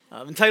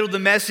I've entitled the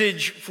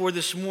message for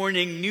this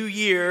morning, New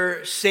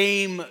Year,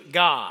 Same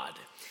God.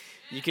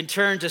 You can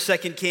turn to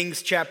 2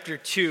 Kings chapter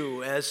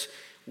 2 as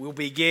we'll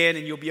begin,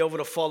 and you'll be able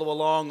to follow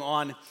along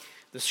on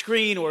the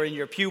screen or in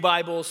your pew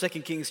Bible. 2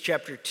 Kings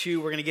chapter 2,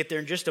 we're going to get there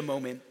in just a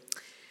moment.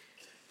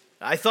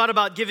 I thought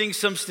about giving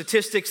some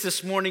statistics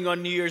this morning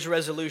on New Year's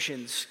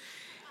resolutions.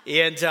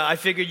 And I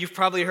figured you've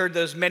probably heard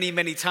those many,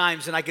 many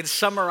times, and I could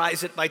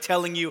summarize it by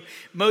telling you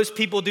most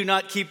people do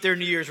not keep their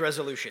New Year's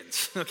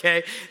resolutions,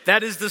 okay?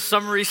 That is the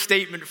summary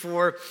statement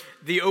for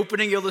the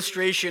opening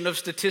illustration of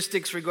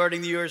statistics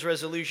regarding New Year's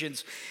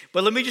resolutions.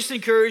 But let me just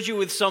encourage you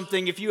with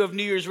something. If you have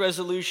New Year's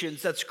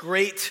resolutions, that's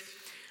great.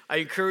 I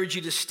encourage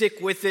you to stick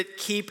with it,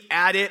 keep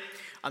at it.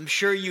 I'm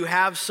sure you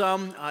have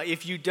some.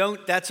 If you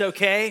don't, that's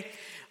okay.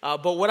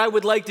 But what I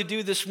would like to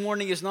do this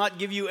morning is not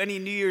give you any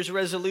New Year's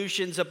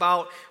resolutions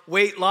about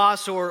weight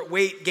loss or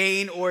weight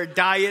gain or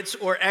diets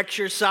or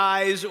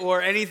exercise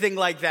or anything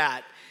like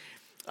that.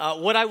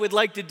 What I would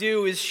like to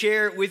do is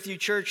share with you,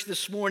 church,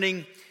 this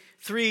morning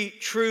 3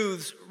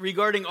 truths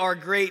regarding our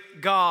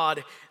great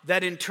God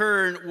that in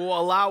turn will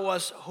allow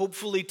us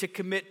hopefully to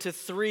commit to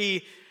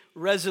 3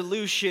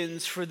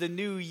 resolutions for the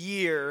new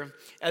year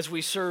as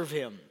we serve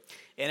Him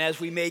and as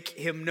we make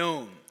Him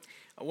known.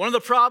 One of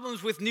the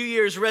problems with New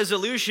Year's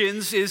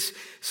resolutions is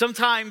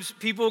sometimes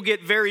people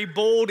get very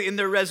bold in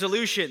their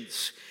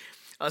resolutions.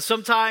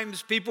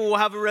 Sometimes people will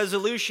have a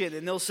resolution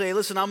and they'll say,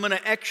 listen, I'm going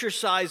to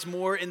exercise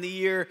more in the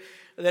year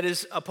that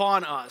is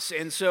upon us.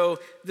 And so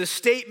the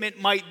statement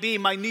might be,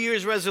 my New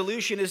Year's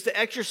resolution is to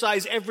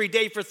exercise every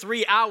day for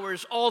 3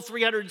 hours, all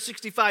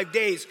 365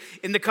 days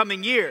in the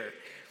coming year.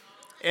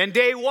 And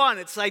day one,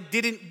 it's like,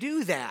 didn't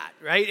do that,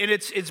 right? And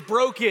it's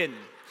broken.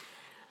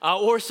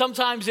 Or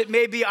sometimes it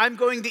may be, I'm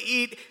going to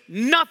eat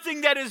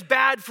nothing that is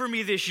bad for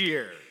me this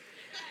year.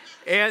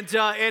 And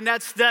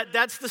that's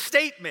the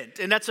statement.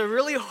 And that's a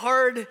really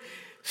hard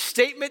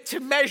statement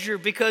to measure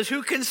because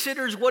who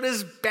considers what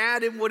is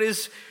bad and what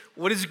is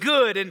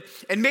good?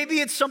 And maybe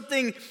it's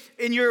something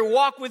in your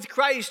walk with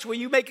Christ where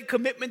you make a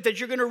commitment that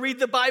you're going to read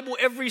the Bible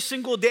every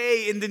single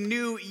day in the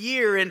new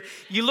year. And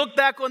you look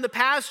back on the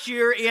past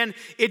year and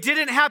it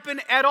didn't happen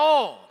at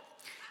all.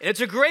 And it's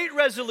a great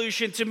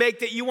resolution to make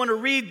that you want to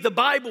read the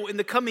Bible in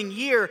the coming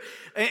year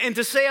and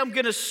to say, I'm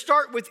going to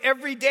start with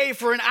every day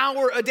for an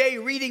hour a day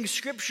reading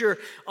Scripture.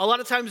 A lot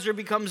of times there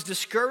becomes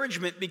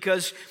discouragement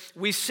because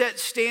we set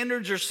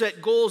standards or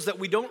set goals that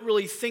we don't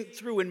really think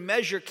through and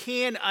measure.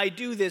 Can I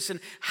do this?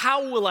 And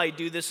how will I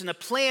do this? And a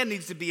plan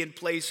needs to be in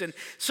place. And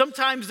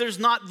sometimes there's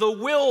not the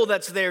will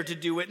that's there to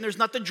do it, and there's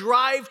not the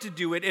drive to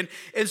do it.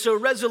 And so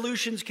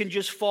resolutions can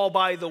just fall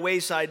by the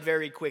wayside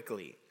very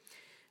quickly.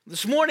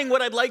 This morning,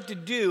 what I'd like to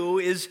do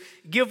is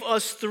give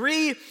us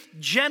 3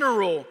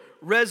 general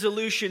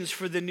resolutions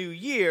for the new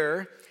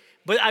year,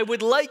 but I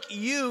would like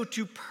you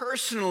to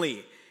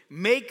personally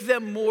make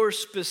them more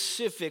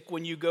specific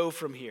when you go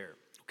from here,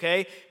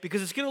 okay?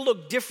 Because it's going to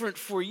look different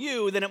for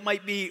you than it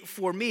might be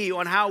for me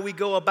on how we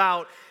go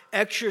about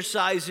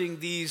exercising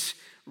these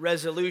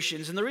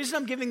resolutions. And the reason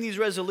I'm giving these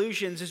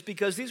resolutions is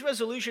because these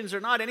resolutions are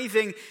not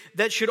anything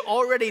that should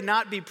already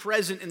not be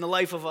present in the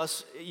life of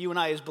us, you and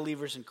I as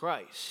believers in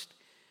Christ.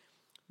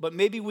 But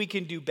maybe we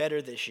can do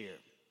better this year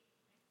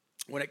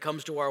when it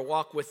comes to our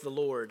walk with the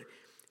Lord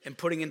and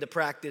putting into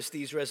practice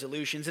these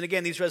resolutions. And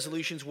again, these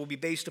resolutions will be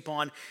based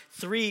upon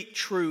 3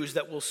 truths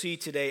that we'll see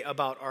today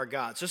about our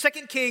God. So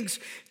 2 Kings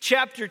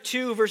chapter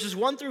 2, verses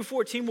 1 through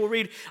 14, we'll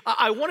read.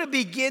 I want to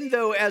begin,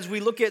 though, as we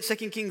look at 2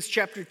 Kings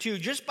chapter 2,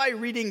 just by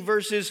reading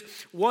verses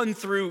 1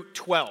 through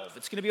 12.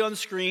 It's going to be on the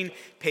screen,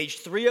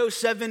 page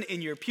 307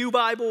 in your pew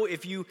Bible,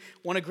 if you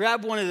want to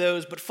grab one of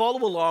those. But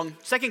follow along,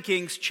 2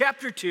 Kings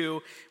chapter 2.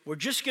 We're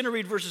just going to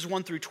read verses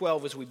 1 through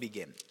 12 as we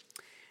begin.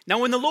 Now,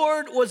 when the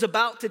Lord was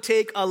about to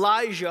take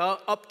Elijah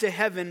up to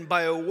heaven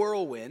by a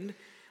whirlwind,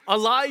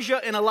 Elijah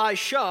and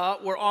Elisha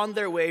were on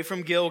their way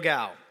from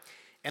Gilgal.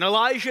 And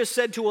Elijah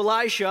said to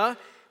Elisha,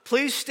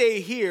 please stay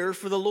here,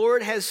 for the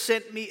Lord has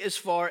sent me as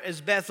far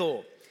as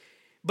Bethel.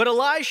 But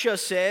Elisha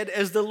said,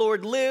 as the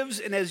Lord lives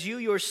and as you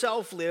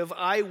yourself live,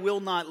 I will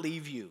not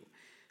leave you.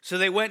 So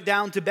they went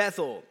down to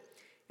Bethel.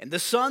 And the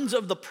sons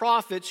of the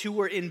prophets who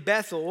were in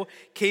Bethel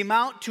came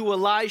out to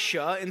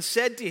Elisha and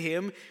said to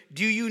him,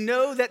 do you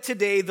know that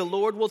today the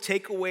Lord will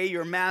take away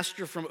your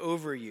master from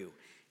over you?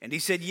 And he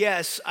said,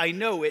 yes, I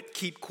know it.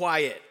 Keep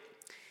quiet.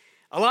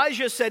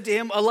 Elijah said to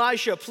him,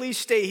 Elisha, please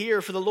stay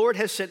here, for the Lord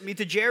has sent me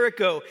to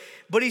Jericho.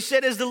 But he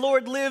said, as the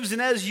Lord lives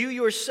and as you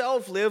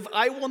yourself live,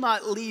 I will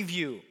not leave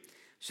you.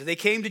 So they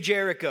came to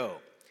Jericho.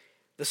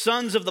 The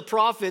sons of the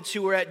prophets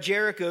who were at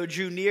Jericho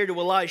drew near to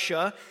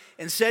Elisha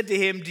and said to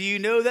him, do you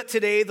know that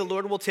today the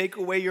Lord will take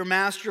away your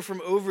master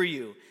from over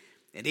you?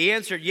 And he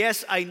answered,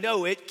 yes, I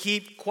know it.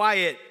 Keep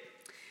quiet.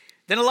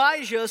 Then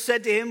Elijah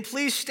said to him,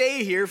 please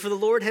stay here, for the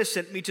Lord has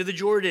sent me to the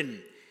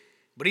Jordan.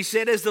 But he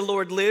said, as the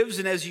Lord lives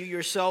and as you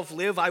yourself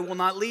live, I will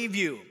not leave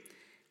you.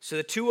 So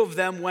the 2 of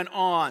them went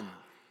on.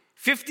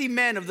 50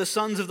 men of the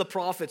sons of the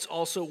prophets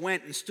also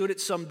went and stood at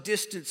some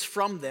distance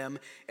from them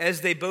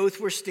as they both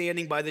were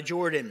standing by the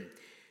Jordan.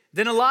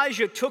 Then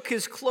Elijah took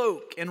his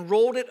cloak and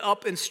rolled it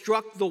up and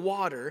struck the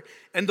water,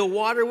 and the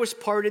water was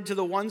parted to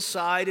the one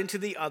side and to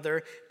the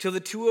other, till the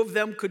two of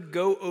them could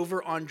go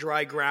over on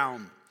dry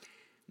ground.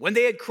 When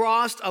they had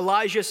crossed,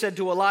 Elijah said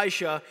to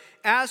Elisha,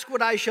 "Ask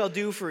what I shall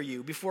do for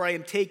you before I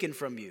am taken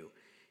from you."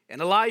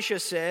 And Elisha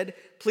said,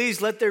 "Please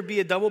let there be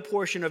a double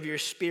portion of your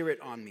spirit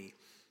on me."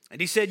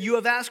 And he said, "You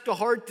have asked a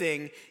hard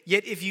thing,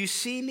 yet if you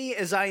see me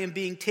as I am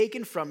being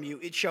taken from you,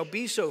 it shall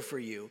be so for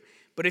you.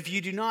 But if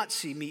you do not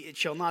see me, it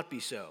shall not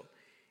be so."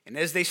 And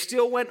as they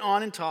still went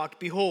on and talked,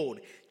 behold,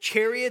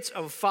 chariots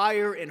of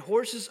fire and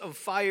horses of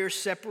fire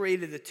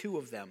separated the two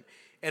of them.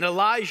 And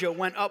Elijah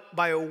went up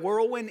by a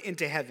whirlwind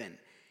into heaven.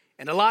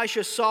 And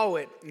Elisha saw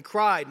it and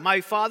cried,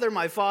 my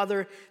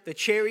father, the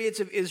chariots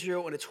of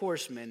Israel and its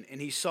horsemen."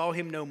 And he saw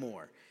him no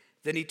more.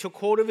 Then he took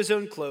hold of his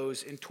own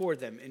clothes and tore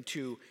them in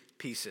two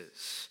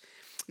pieces.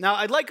 Now,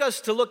 I'd like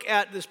us to look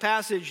at this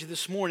passage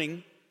this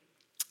morning,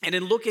 and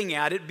in looking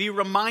at it, be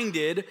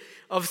reminded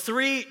of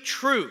three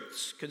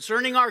truths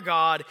concerning our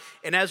God.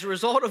 And as a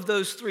result of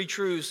those three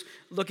truths,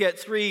 look at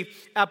three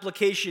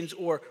applications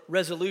or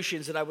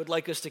resolutions that I would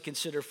like us to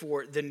consider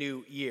for the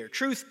new year.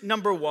 Truth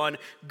number one,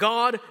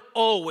 God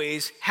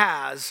always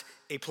has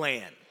a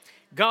plan.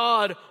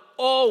 God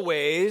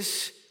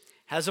always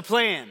has a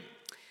plan.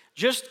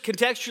 Just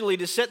contextually,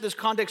 to set this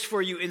context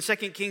for you in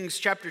 2 Kings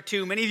chapter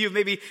 2, many of you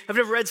maybe have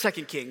never read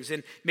 2 Kings,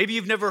 and maybe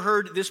you've never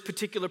heard this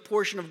particular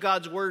portion of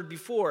God's word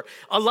before.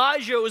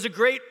 Elijah was a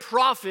great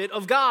prophet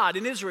of God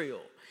in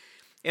Israel.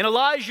 And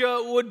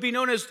Elijah would be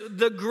known as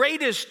the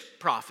greatest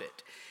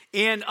prophet.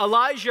 And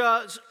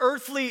Elijah's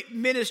earthly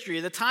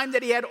ministry, the time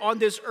that he had on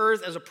this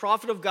earth as a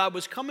prophet of God,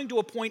 was coming to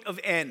a point of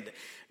end.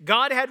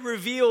 God had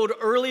revealed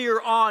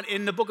earlier on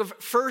in the book of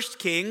 1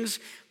 Kings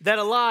that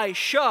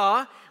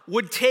Elisha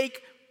would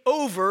take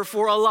over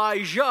for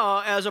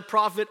Elijah as a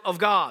prophet of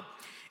God.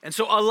 And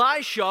so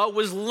Elisha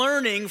was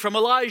learning from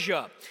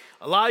Elijah.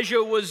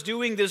 Elijah was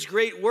doing this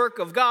great work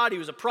of God. He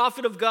was a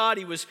prophet of God.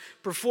 He was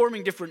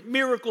performing different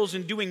miracles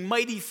and doing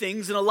mighty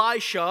things. And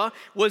Elisha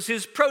was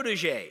his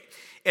protege.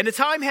 And the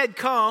time had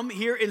come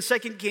here in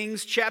 2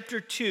 Kings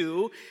chapter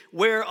 2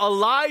 where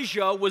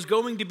Elijah was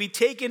going to be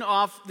taken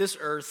off this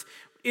earth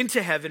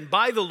into heaven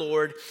by the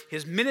Lord.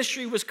 His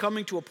ministry was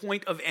coming to a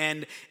point of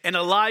end, and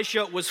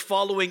Elisha was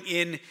following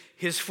in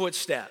his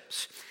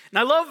footsteps. And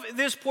I love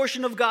this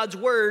portion of God's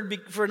word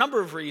for a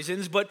number of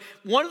reasons, but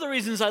one of the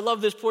reasons I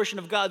love this portion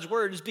of God's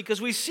word is because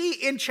we see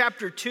in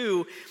chapter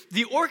 2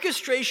 the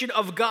orchestration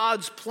of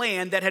God's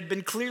plan that had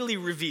been clearly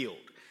revealed.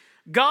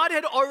 God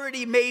had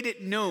already made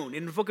it known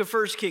in the book of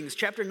 1 Kings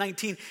chapter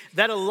 19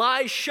 that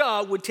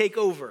Elisha would take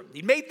over.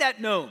 He made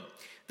that known,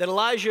 that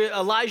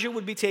Elijah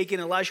would be taken,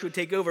 Elisha would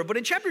take over. But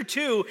in chapter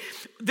 2,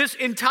 this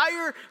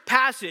entire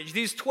passage,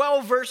 these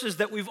 12 verses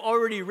that we've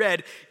already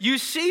read, you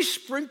see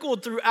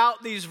sprinkled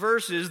throughout these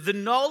verses the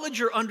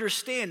knowledge or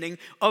understanding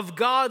of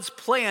God's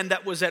plan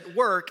that was at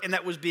work and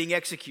that was being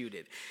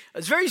executed.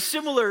 It's very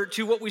similar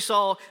to what we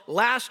saw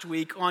last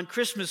week on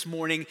Christmas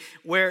morning,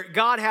 where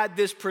God had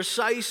this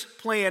precise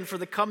plan for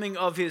the coming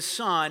of his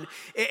son.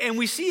 And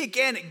we see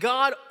again,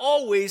 God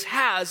always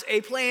has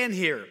a plan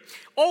here.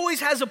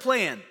 Always has a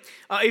plan.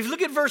 If you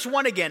look at verse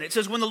 1 again, it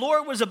says, when the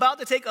Lord was about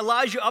to take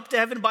Elijah up to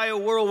heaven by a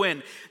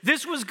whirlwind.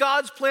 This was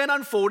God's plan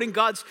unfolding.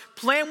 God's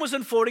plan was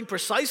unfolding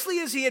precisely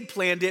as he had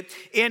planned it.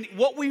 And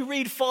what we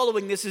read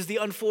following this is the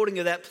unfolding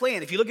of that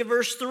plan. If you look at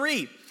verse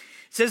 3, it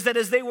says that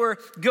as they were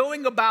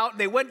going about,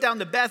 they went down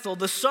to Bethel,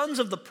 the sons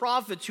of the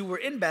prophets who were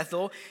in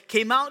Bethel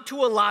came out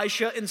to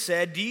Elisha and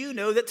said, "Do you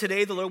know that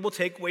today the Lord will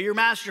take away your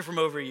master from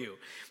over you?"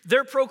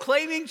 They're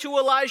proclaiming to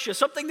Elisha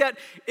something that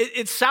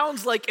it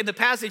sounds like in the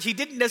passage he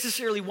didn't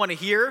necessarily want to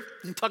hear.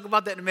 We'll talk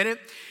about that in a minute.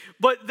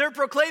 But they're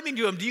proclaiming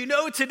to him, "Do you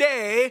know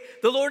today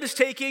the Lord is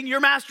taking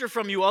your master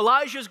from you?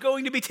 Elijah is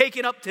going to be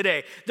taken up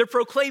today." They're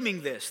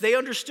proclaiming this. They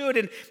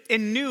understood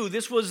and knew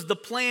this was the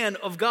plan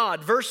of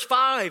God. Verse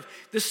 5,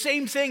 the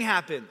same thing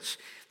happens.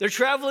 They're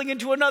traveling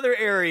into another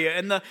area,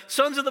 and the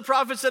sons of the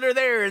prophets that are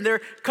there, and they're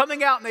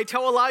coming out, and they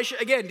tell Elisha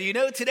again, "Do you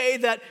know today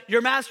that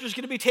your master is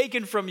going to be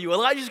taken from you?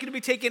 Elijah is going to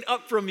be taken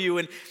up from you."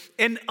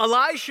 And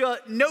Elisha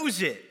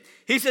knows it.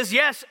 He says,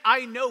 "Yes,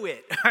 I know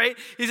it," right?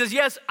 He says,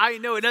 "Yes, I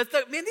know it." And I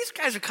thought, man, these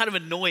guys are kind of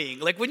annoying.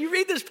 Like when you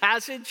read this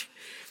passage,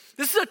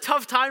 this is a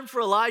tough time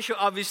for Elisha,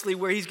 obviously,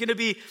 where he's going to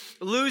be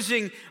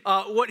losing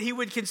what he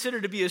would consider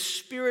to be a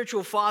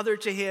spiritual father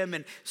to him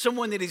and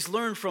someone that he's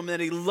learned from, that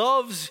he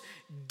loves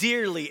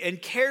dearly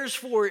and cares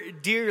for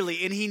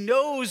dearly. And he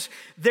knows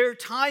their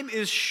time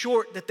is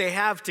short that they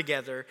have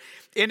together.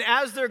 And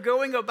as they're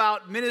going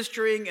about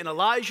ministering and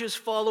Elijah's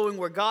following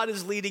where God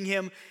is leading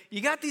him, you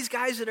got these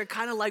guys that are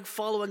kind of like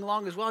following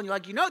along as well. And you're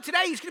like, "You know,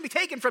 today he's going to be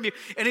taken from you."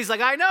 And he's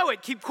like, "I know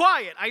it, keep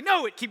quiet. I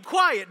know it, keep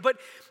quiet." But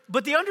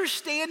the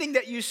understanding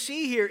that you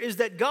see here is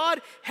that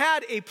God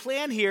had a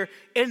plan here,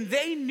 and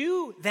they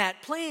knew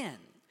that plan.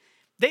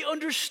 They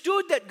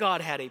understood that God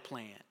had a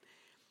plan.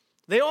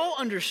 They all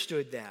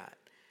understood that.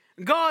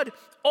 God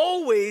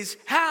always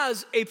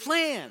has a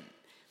plan.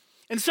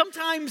 And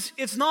sometimes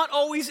it's not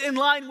always in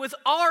line with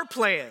our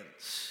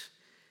plans.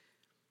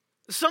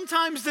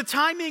 Sometimes the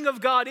timing of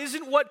God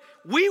isn't what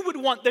we would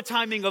want the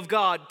timing of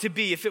God to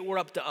be if it were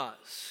up to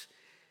us.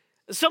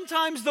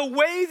 Sometimes the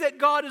way that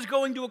God is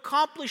going to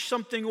accomplish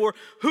something, or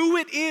who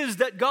it is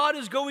that God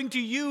is going to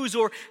use,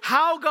 or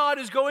how God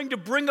is going to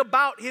bring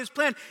about his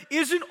plan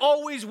isn't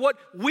always what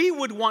we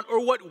would want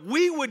or what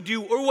we would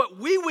do or what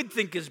we would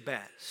think is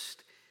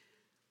best.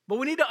 But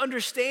we need to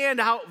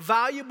understand how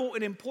valuable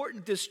and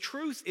important this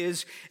truth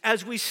is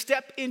as we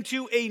step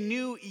into a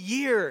new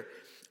year.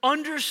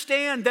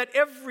 Understand that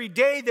every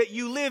day that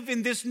you live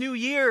in this new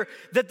year,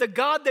 that the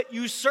God that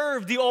you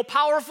serve, the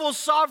all-powerful,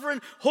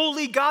 sovereign,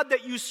 holy God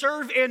that you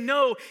serve and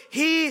know,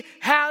 he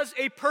has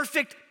a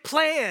perfect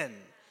plan.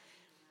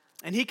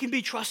 And he can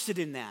be trusted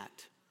in that.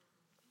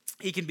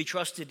 He can be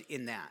trusted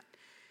in that.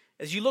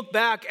 As you look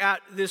back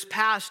at this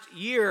past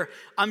year,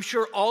 I'm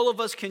sure all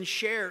of us can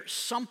share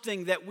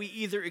something that we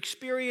either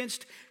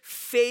experienced,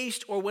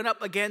 faced, or went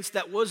up against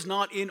that was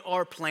not in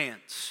our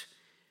plans.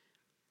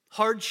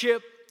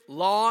 Hardship,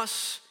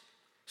 loss,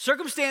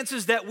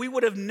 circumstances that we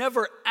would have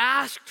never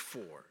asked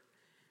for.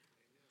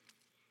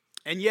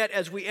 And yet,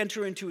 as we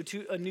enter into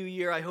a new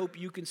year, I hope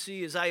you can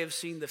see, as I have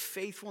seen, the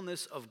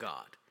faithfulness of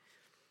God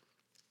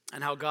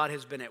and how God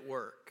has been at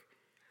work.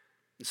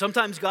 And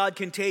sometimes God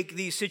can take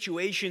these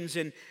situations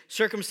and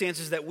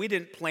circumstances that we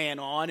didn't plan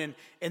on and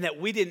that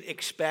we didn't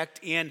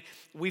expect, and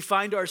we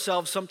find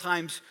ourselves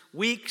sometimes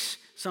weeks,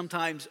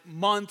 sometimes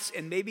months,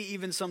 and maybe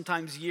even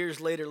sometimes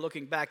years later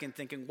looking back and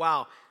thinking,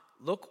 wow,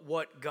 look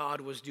what God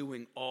was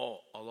doing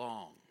all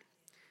along.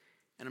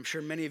 And I'm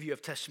sure many of you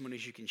have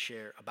testimonies you can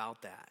share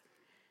about that.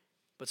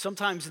 But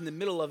sometimes in the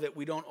middle of it,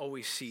 we don't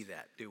always see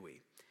that, do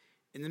we?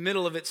 In the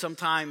middle of it,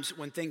 sometimes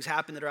when things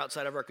happen that are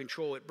outside of our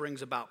control, it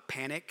brings about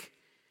panic,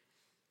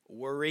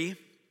 worry,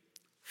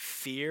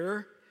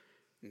 fear,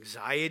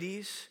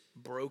 anxieties,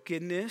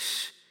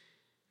 brokenness.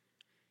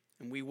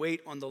 And we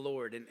wait on the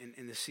Lord and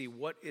to see,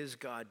 what is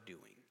God doing?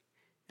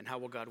 And how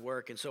will God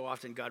work? And so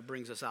often God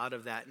brings us out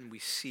of that and we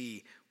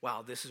see,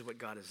 wow, this is what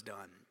God has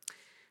done.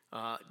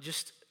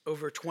 Just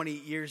over 20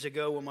 years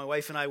ago, when my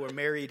wife and I were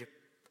married,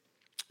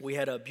 we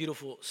had a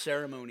beautiful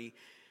ceremony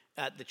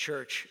at the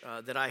church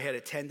that I had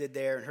attended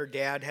there, and her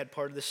dad had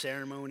part of the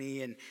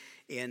ceremony, and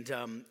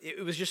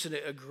it was just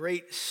a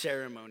great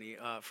ceremony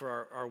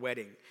for our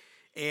wedding.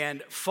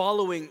 And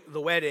following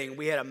the wedding,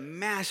 we had a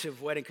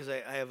massive wedding because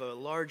I have a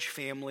large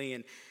family,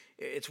 and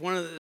it's one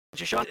of the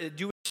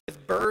Shoshana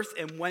birth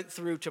and went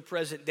through to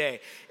present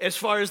day as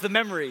far as the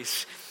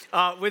memories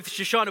with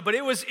Shoshana. But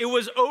it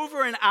was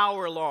over an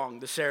hour long,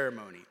 the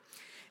ceremony.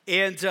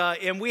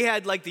 And we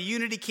had like the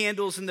unity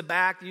candles in the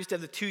back. You used to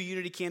have the 2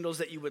 unity candles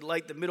that you would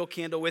light the middle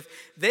candle with.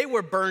 They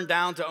were burned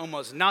down to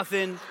almost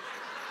nothing.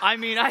 I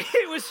mean,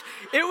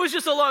 it was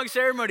just a long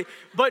ceremony.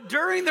 But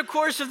during the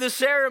course of the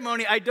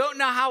ceremony, I don't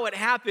know how it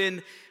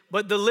happened,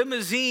 but the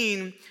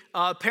limousine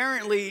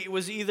apparently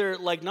was either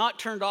like not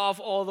turned off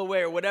all the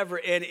way or whatever,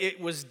 and it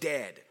was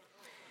dead.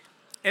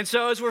 And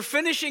so as we're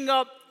finishing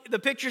up the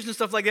pictures and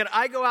stuff like that,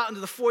 I go out into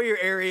the foyer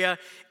area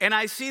and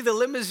I see the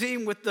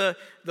limousine with the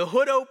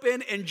hood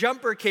open and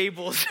jumper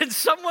cables and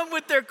someone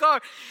with their car.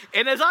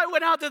 And as I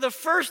went out there, the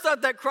first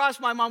thought that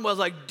crossed my mind was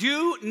like,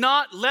 do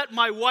not let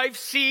my wife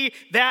see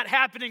that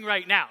happening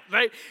right now,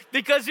 right?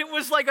 Because it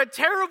was like a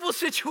terrible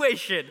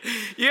situation.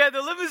 You had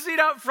the limousine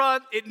out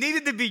front. It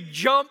needed to be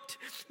jumped.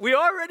 We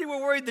already were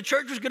worried the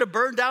church was going to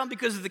burn down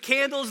because of the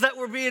candles that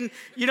were being,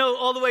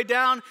 all the way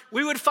down.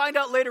 We would find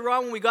out later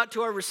on when we got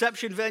to our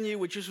reception venue,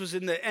 which was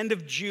in the end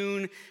of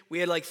June. We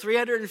had like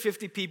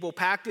 350 people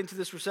packed into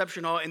this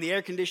reception hall, and the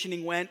air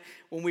conditioning went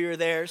when we were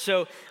there.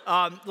 So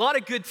a lot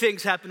of good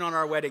things happened on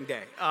our wedding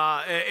day,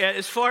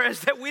 as far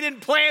as that we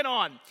didn't plan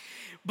on.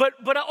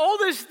 But all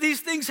these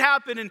things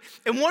happen,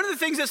 and one of the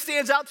things that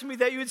stands out to me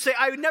that you would say,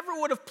 I never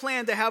would have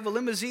planned to have a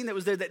limousine that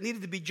was there that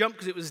needed to be jumped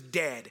because it was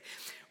dead.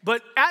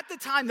 But at the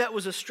time, that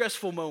was a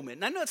stressful moment.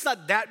 And I know it's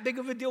not that big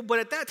of a deal, but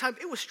at that time,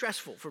 it was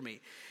stressful for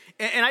me.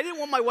 And I didn't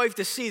want my wife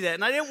to see that.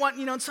 And I didn't want,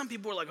 and some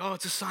people were like, oh,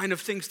 it's a sign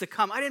of things to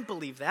come. I didn't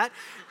believe that.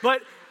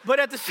 But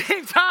at the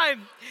same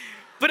time,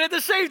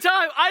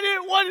 I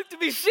didn't want it to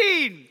be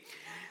seen.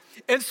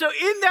 And so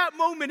in that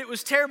moment, it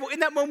was terrible.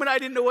 In that moment, I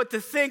didn't know what to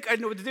think. I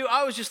didn't know what to do.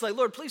 I was just like,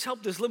 Lord, please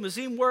help this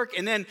limousine work.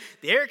 And then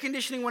the air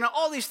conditioning went out,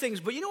 all these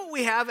things. But you know what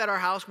we have at our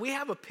house? We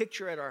have a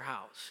picture at our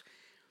house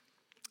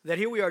that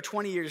here we are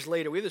 20 years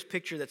later. We have this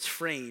picture that's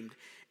framed.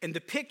 And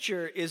the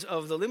picture is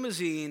of the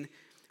limousine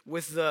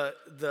with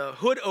the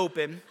hood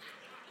open,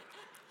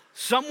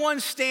 someone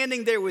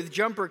standing there with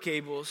jumper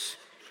cables,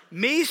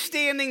 me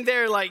standing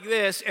there like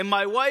this, and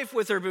my wife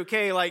with her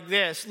bouquet like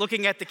this,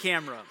 looking at the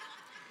camera.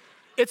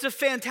 It's a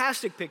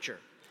fantastic picture.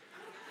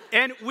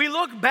 And we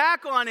look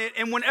back on it,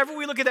 and whenever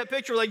we look at that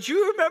picture, we're like, do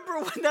you remember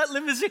when that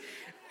limousine...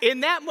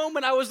 In that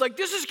moment, I was like,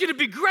 this is going to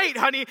be great,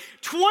 honey.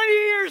 20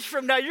 years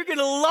from now, you're going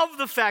to love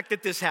the fact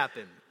that this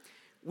happened.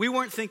 We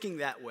weren't thinking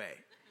that way.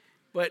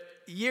 But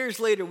years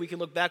later, we can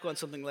look back on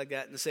something like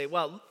that and say,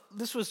 wow,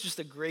 this was just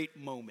a great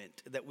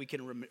moment that we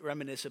can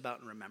reminisce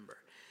about and remember.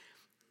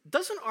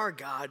 Doesn't our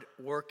God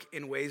work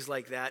in ways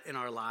like that in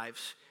our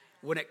lives?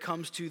 when it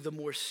comes to the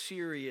more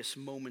serious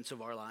moments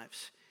of our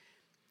lives.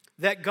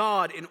 That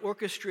God, in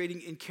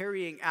orchestrating and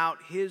carrying out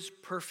his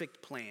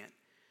perfect plan,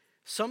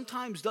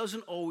 sometimes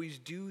doesn't always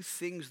do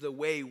things the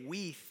way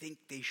we think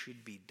they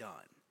should be done.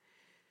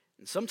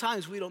 And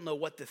sometimes we don't know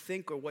what to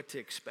think or what to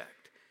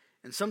expect.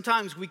 And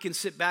sometimes we can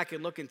sit back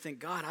and look and think,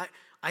 God,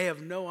 I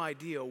have no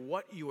idea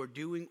what you are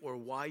doing or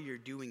why you're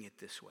doing it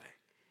this way.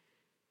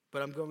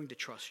 But I'm going to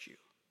trust you.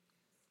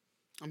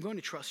 I'm going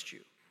to trust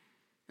you.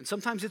 And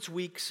sometimes it's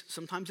weeks,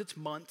 sometimes it's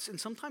months, and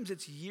sometimes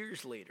it's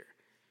years later.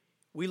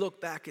 We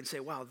look back and say,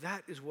 wow,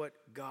 that is what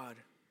God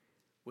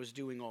was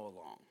doing all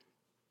along.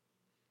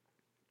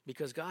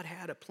 Because God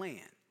had a plan,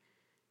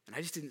 and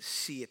I just didn't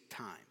see it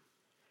time.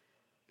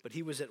 But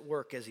he was at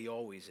work as he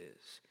always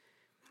is.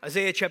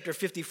 Isaiah chapter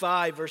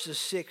 55, verses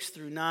 6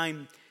 through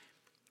 9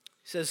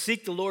 says,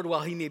 "Seek the Lord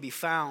while he may be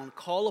found.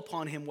 Call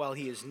upon him while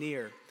he is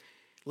near.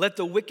 Let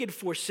the wicked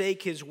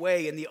forsake his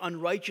way, and the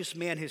unrighteous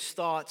man his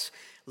thoughts.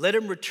 Let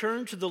him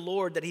return to the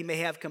Lord, that he may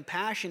have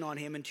compassion on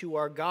him, and to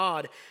our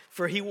God,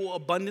 for he will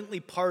abundantly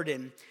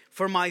pardon.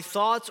 For my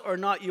thoughts are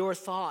not your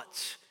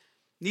thoughts,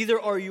 neither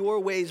are your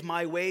ways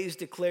my ways,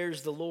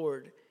 declares the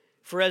Lord.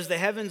 For as the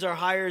heavens are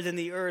higher than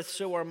the earth,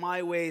 so are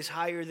my ways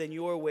higher than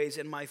your ways,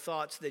 and my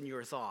thoughts than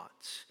your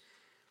thoughts."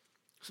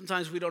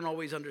 Sometimes we don't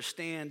always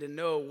understand and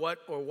know what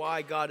or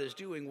why God is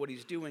doing what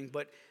he's doing,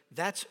 but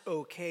that's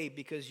okay,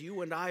 because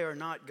you and I are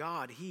not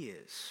God, he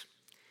is.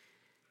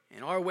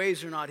 And our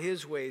ways are not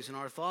his ways, and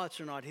our thoughts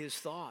are not his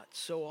thoughts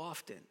so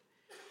often.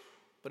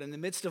 But in the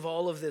midst of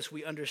all of this,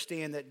 we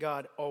understand that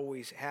God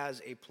always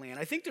has a plan.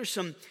 I think there's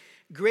some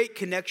great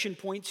connection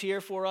points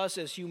here for us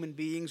as human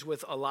beings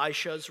with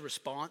Elisha's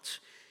response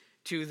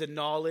to the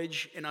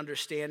knowledge and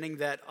understanding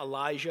that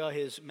Elijah,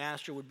 his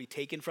master, would be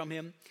taken from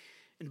him.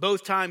 And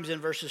both times in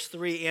verses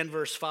 3 and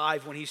verse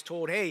 5, when he's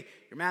told, hey,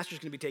 your master's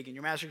going to be taken,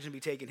 your master's going to be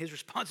taken, his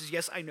response is,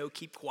 yes, I know,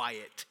 keep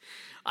quiet.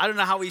 I don't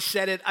know how he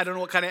said it. I don't know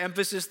what kind of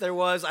emphasis there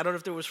was. I don't know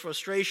if there was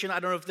frustration. I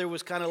don't know if there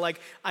was kind of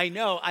like, I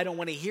know, I don't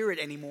want to hear it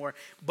anymore.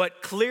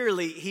 But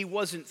clearly, he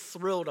wasn't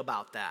thrilled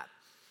about that.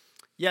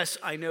 Yes,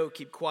 I know,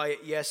 keep quiet.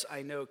 Yes,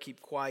 I know,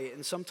 keep quiet.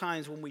 And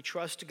sometimes when we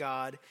trust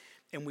God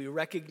and we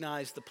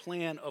recognize the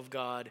plan of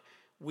God,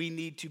 we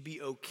need to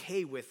be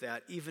okay with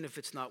that, even if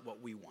it's not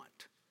what we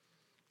want.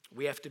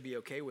 We have to be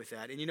okay with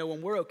that. And you know,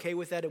 when we're okay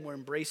with that and we're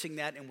embracing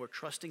that and we're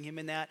trusting him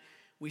in that,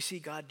 we see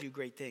God do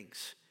great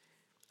things.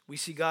 We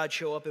see God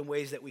show up in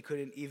ways that we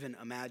couldn't even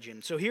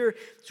imagine. So here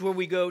is where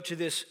we go to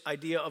this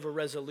idea of a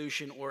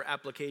resolution or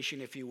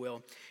application, if you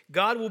will.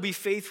 God will be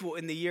faithful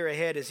in the year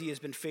ahead as he has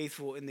been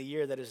faithful in the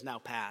year that is now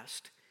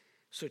past.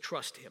 So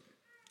trust him.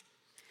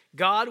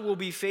 God will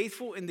be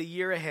faithful in the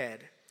year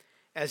ahead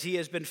as he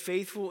has been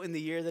faithful in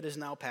the year that is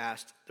now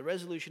past. The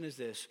resolution is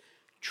this: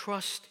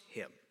 trust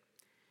him.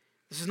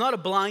 This is not a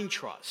blind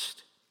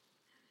trust.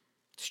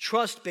 It's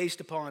trust based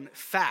upon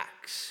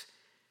facts.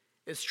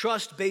 It's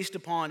trust based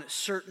upon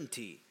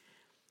certainty.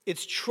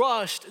 It's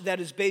trust that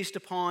is based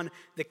upon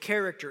the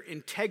character,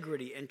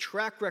 integrity, and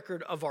track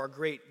record of our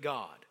great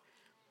God.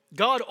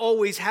 God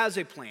always has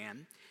a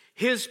plan.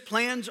 His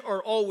plans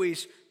are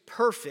always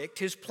perfect.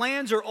 His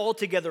plans are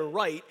altogether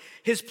right.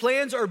 His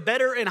plans are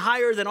better and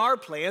higher than our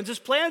plans. His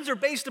plans are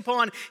based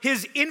upon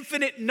his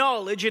infinite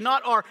knowledge and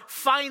not our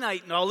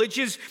finite knowledge.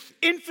 His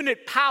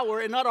infinite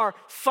power and not our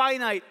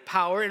finite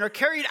power, and are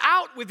carried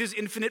out with his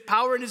infinite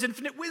power and his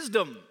infinite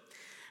wisdom.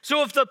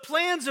 So if the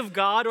plans of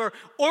God are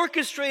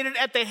orchestrated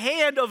at the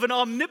hand of an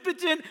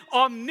omnipotent,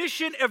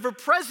 omniscient,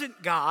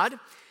 ever-present God,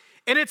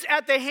 and it's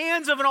at the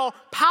hands of an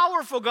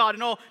all-powerful God,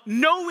 an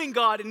all-knowing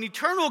God, an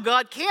eternal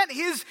God, can't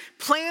his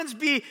plans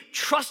be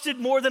trusted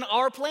more than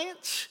our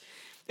plans?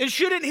 And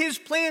shouldn't his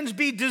plans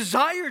be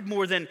desired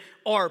more than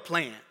our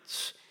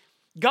plans?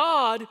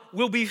 God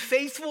will be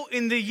faithful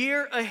in the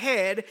year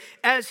ahead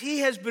as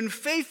he has been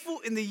faithful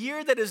in the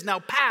year that is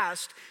now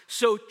past,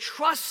 so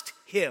trust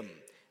him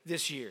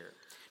this year.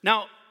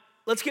 Now,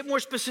 let's get more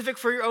specific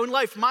for your own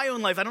life, my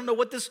own life. I don't know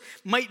what this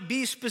might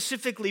be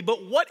specifically,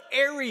 but what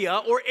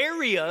area or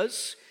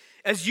areas,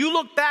 as you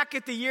look back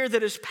at the year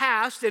that is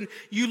past and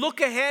you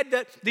look ahead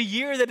at the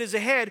year that is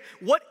ahead,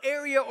 what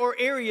area or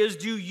areas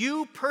do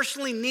you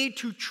personally need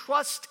to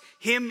trust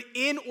him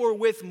in or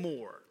with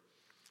more?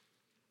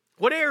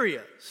 What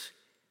areas?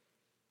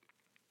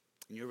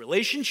 In your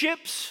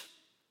relationships,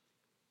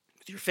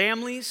 with your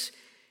families,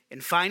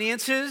 in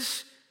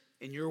finances,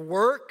 in your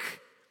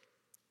work,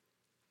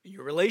 in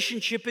your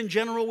relationship in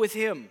general with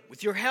him,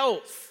 with your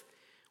health.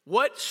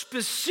 What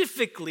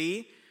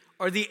specifically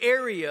are the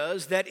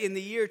areas that in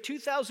the year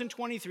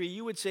 2023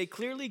 you would say,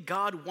 clearly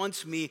God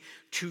wants me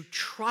to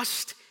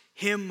trust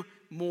him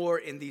more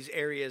in these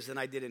areas than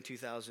I did in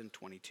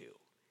 2022?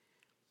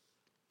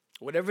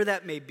 Whatever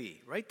that may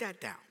be, write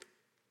that down.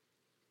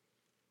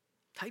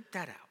 Type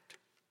that out.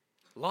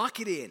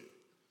 Lock it in.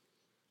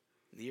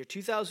 In the year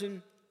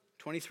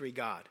 2023,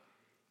 God,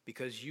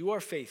 because you are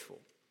faithful,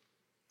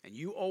 and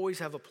you always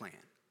have a plan,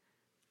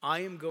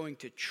 I am going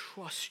to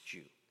trust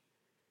you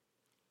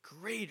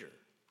greater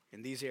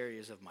in these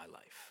areas of my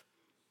life.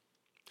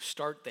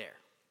 Start there.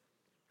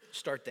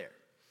 Start there.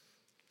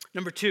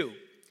 Number two,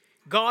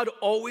 God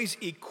always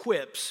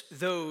equips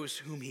those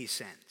whom he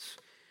sends.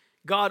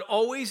 God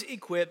always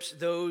equips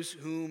those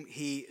whom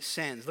he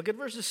sends. Look at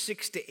verses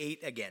 6 to 8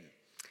 again.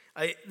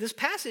 This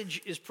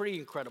passage is pretty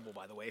incredible,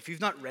 by the way. If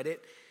you've not read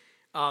it,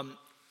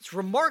 it's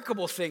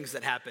remarkable things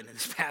that happen in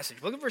this passage.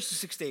 Look at verses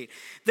 6 to 8.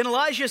 Then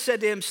Elijah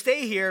said to him,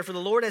 "Stay here, for the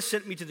Lord has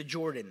sent me to the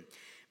Jordan."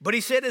 But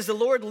he said, "As the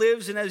Lord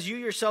lives and as you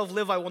yourself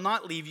live, I will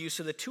not leave you."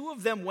 So the two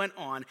of them went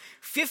on.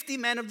 50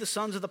 men of the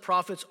sons of the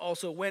prophets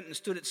also went and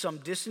stood at some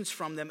distance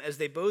from them as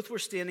they both were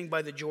standing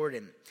by the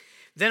Jordan.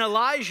 Then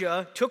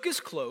Elijah took his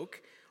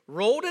cloak,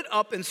 rolled it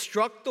up and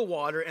struck the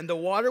water, and the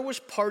water was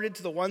parted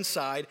to the one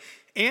side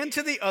and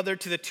to the other,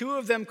 till the two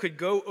of them could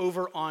go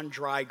over on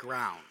dry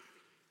ground.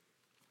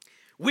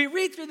 We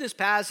read through this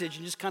passage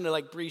and just kind of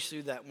like breeze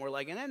through that. And we're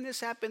like, and then this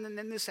happened, and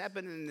then this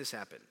happened, and then this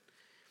happened.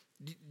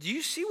 Do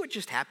you see what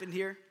just happened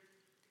here?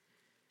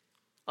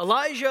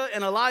 Elijah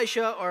and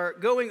Elisha are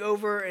going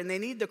over, and they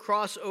need to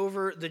cross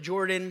over the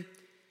Jordan.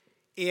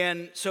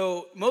 And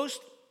so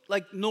most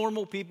like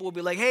normal people will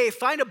be like, hey,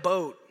 find a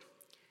boat,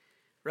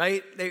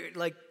 right? They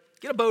like,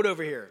 get a boat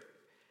over here.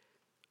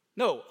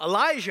 No,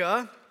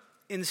 Elijah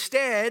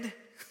instead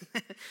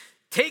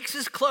takes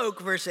his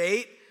cloak, verse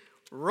 8,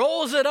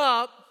 rolls it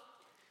up,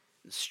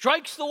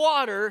 strikes the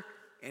water,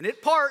 and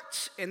it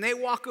parts, and they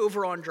walk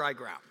over on dry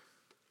ground.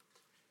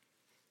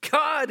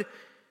 God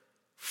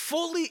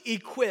fully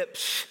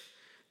equips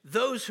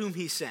those whom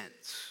he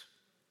sends.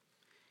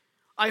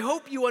 I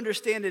hope you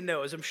understand and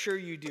know, as I'm sure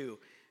you do,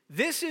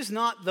 this is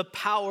not the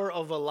power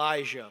of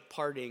Elijah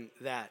parting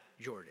that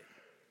Jordan.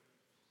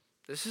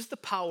 This is the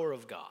power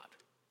of God.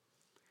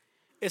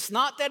 It's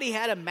not that he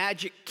had a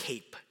magic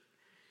cape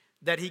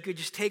that he could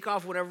just take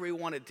off whatever he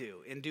wanted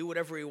to and do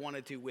whatever he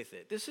wanted to with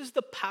it. This is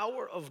the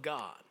power of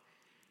God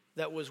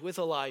that was with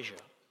Elijah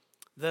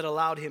that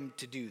allowed him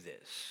to do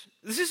this.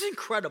 This is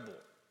incredible.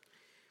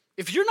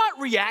 If you're not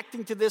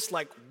reacting to this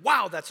like,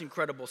 wow, that's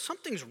incredible,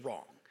 something's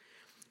wrong.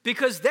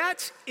 Because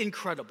that's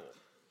incredible.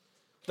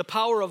 The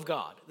power of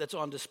God that's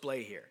on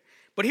display here.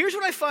 But here's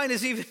what I find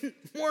is even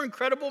more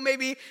incredible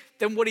maybe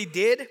than what he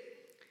did,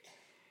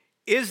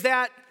 is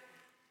that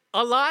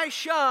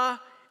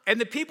Elisha and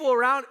the people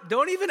around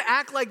don't even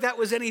act like that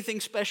was anything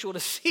special to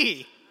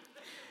see.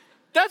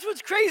 That's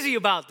what's crazy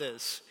about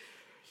this.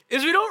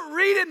 Is we don't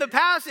read in the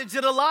passage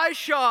that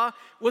Elisha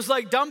was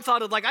like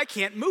dumbfounded, like, I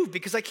can't move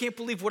because I can't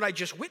believe what I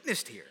just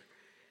witnessed here.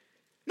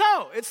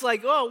 No, it's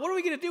like, oh, what are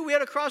we going to do? We had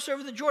to cross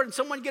over the Jordan.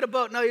 Someone get a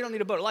boat. No, you don't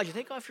need a boat. Elijah,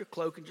 take off your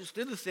cloak and just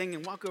do the thing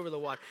and walk over the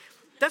water.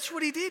 That's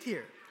what he did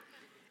here.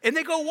 And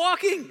they go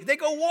walking. They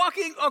go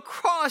walking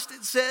across,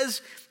 it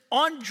says,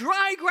 on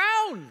dry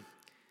ground.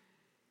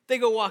 They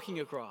go walking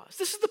across.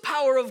 This is the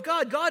power of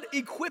God. God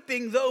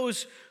equipping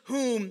those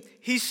whom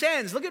he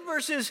sends. Look at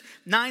verses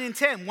 9 and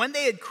 10. When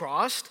they had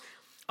crossed,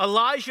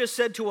 Elijah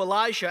said to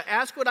Elisha,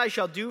 "Ask what I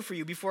shall do for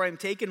you before I am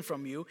taken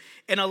from you."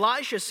 And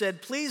Elisha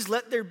said, "Please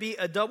let there be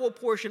a double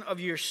portion of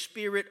your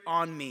spirit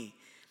on me."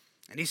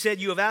 And he said,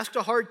 "You have asked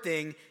a hard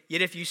thing,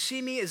 yet if you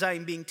see me as I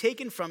am being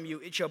taken from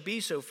you, it shall be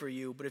so for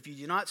you. But if you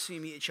do not see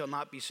me, it shall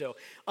not be so."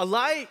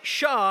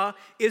 Elisha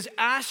is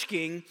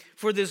asking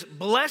for this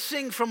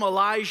blessing from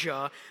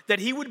Elijah that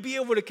he would be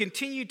able to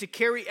continue to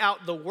carry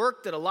out the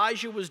work that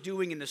Elijah was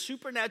doing and the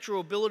supernatural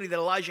ability that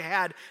Elijah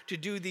had to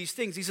do these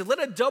things. He said, let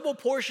a double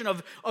portion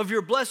of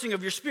your blessing,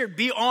 of your spirit,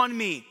 be on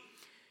me.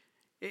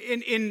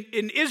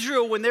 In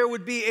Israel, when there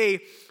would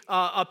be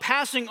a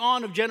passing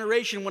on of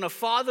generation, when a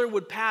father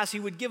would pass, he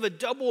would give a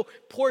double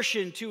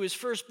portion to his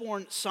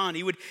firstborn son.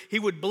 He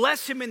would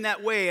bless him in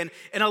that way. And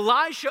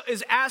Elisha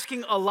is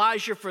asking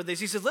Elijah for this.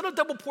 He says, let a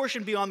double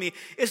portion be on me.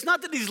 It's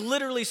not that he's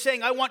literally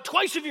saying, I want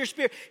twice of your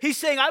spirit. He's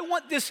saying, I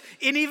want this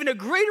in even a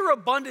greater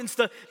abundance,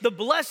 the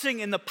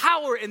blessing and the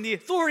power and the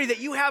authority that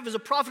you have as a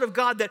prophet of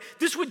God, that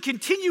this would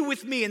continue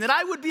with me and that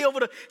I would be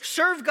able to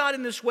serve God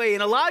in this way.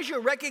 And Elijah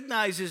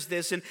recognizes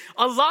this. And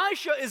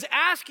Elisha is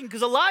asking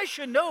because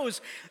Elisha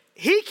knows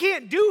he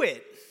can't do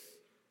it.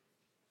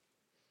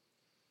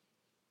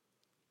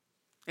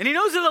 And he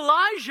knows that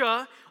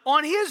Elijah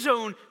on his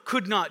own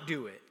could not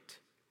do it.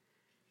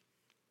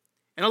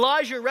 And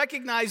Elijah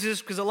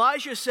recognizes, because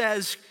Elijah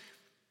says,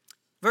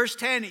 verse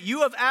 10,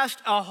 you have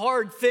asked a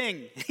hard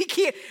thing.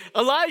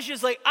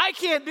 Elijah's like, I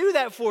can't do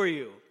that for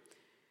you.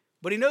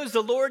 But he knows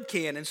the Lord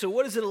can. And so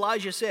what is it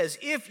Elijah says?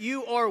 If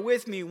you are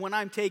with me when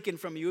I'm taken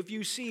from you, if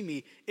you see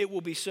me, it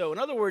will be so. In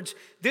other words,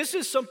 this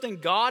is something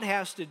God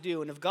has to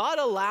do. And if God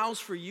allows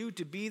for you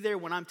to be there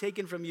when I'm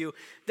taken from you,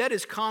 that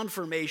is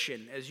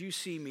confirmation as you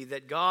see me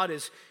that God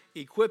is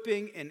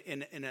equipping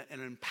and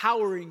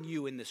empowering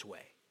you in this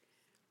way.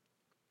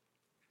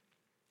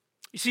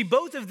 You see,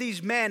 both of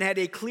these men had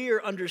a clear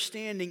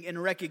understanding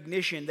and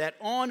recognition that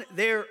on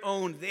their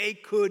own they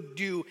could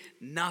do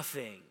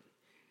nothing.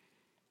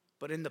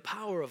 But in the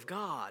power of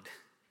God,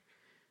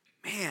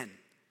 man,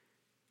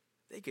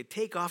 they could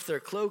take off their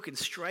cloak and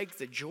strike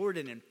the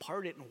Jordan and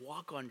part it and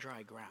walk on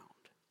dry ground.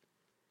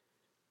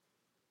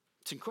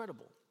 It's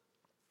incredible.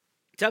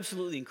 It's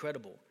absolutely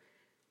incredible.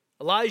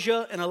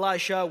 Elijah and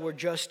Elisha were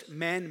just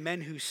men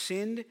who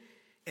sinned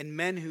and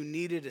men who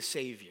needed a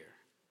Savior.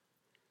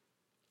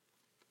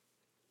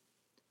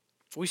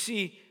 We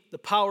see the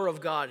power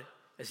of God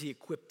as he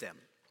equipped them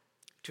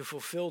to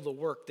fulfill the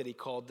work that he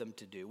called them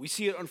to do. We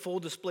see it on full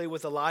display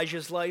with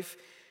Elijah's life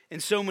in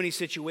so many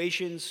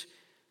situations.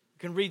 You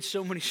can read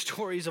so many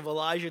stories of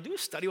Elijah. Do a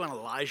study on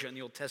Elijah in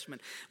the Old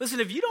Testament. Listen,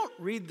 if you don't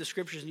read the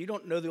scriptures and you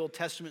don't know the Old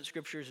Testament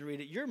scriptures and read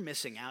it, you're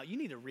missing out. You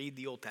need to read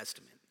the Old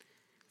Testament.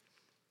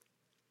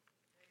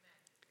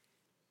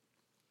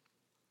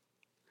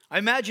 I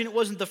imagine it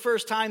wasn't the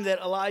first time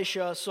that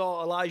Elisha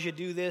saw Elijah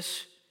do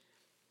this.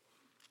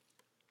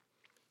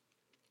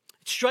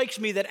 It strikes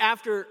me that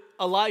after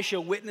Elisha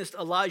witnessed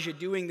Elijah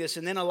doing this,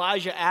 and then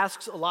Elijah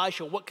asks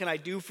Elisha, "What can I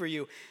do for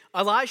you?"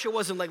 Elisha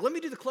wasn't like, "Let me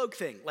do the cloak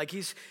thing." Like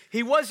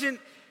he wasn't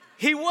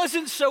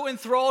so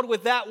enthralled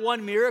with that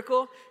one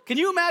miracle. Can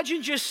you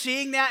imagine just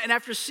seeing that, and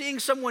after seeing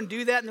someone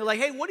do that, and they're like,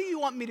 "Hey, what do you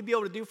want me to be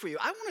able to do for you?"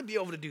 "I want to be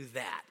able to do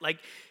that." Like,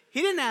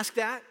 he didn't ask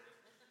that.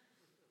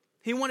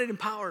 He wanted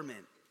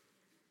empowerment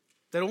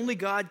that only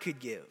God could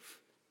give.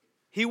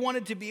 He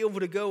wanted to be able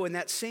to go in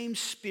that same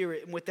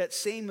spirit and with that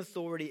same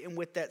authority and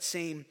with that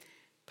same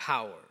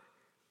power.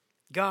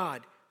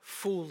 God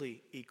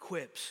fully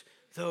equips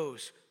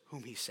those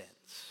whom he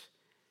sends.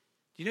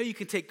 Do you know you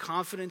can take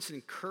confidence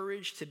and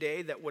courage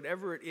today that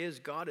whatever it is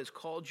God has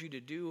called you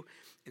to do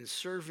in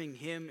serving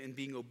him and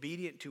being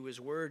obedient to his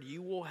word,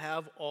 you will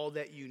have all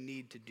that you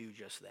need to do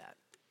just that.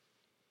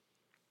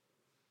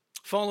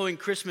 Following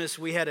Christmas,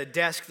 we had a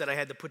desk that I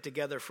had to put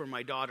together for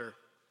my daughter.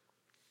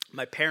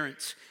 My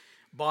parents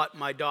bought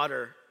my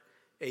daughter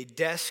a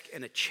desk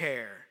and a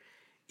chair.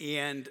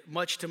 And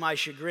much to my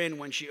chagrin,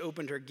 when she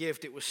opened her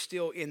gift, it was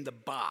still in the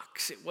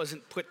box. It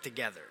wasn't put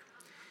together.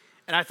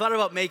 And I thought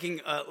about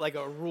making like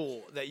a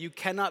rule that you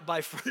cannot buy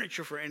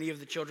furniture for any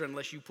of the children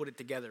unless you put it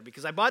together.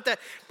 Because I brought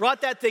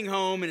that thing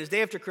home, and it's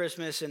day after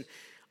Christmas, and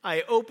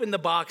I opened the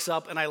box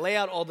up, and I lay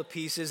out all the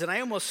pieces, and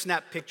I almost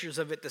snapped pictures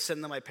of it to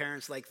send to my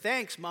parents, like,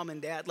 "Thanks, Mom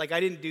and Dad." Like, I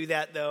didn't do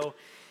that, though.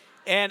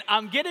 And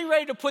I'm getting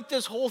ready to put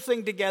this whole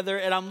thing together,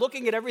 and I'm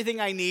looking at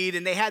everything I need,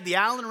 and they had the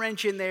Allen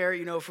wrench in there,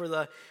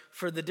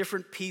 for the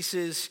different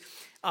pieces.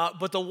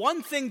 But the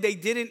one thing they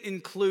didn't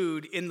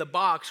include in the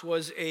box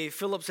was a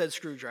Phillips head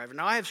screwdriver.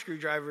 Now, I have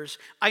screwdrivers.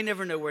 I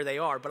never know where they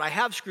are, but I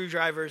have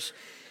screwdrivers.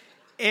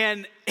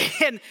 And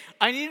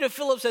I needed a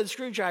Phillips head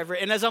screwdriver.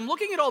 And as I'm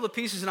looking at all the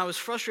pieces, and I was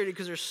frustrated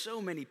because there's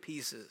so many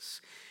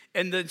pieces.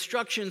 And the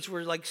instructions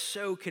were like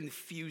so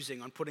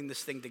confusing on putting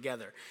this thing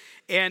together.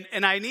 And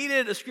I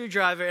needed a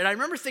screwdriver. And I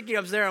remember thinking, I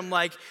was there, I'm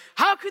like,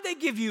 how could they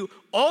give you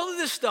all of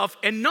this stuff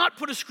and not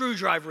put a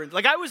screwdriver in?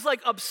 Like, I was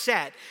like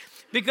upset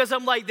because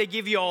I'm like, they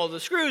give you all the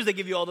screws, they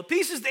give you all the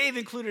pieces, they've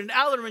included an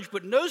Allen wrench,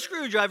 but no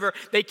screwdriver.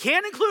 They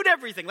can't include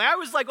everything. Like, I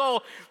was like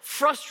all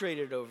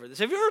frustrated over this.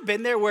 Have you ever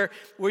been there where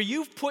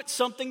you've put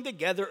something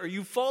together or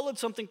you followed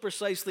something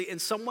precisely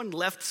and someone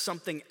left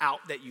something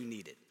out that you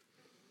needed?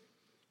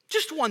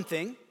 Just one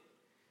thing.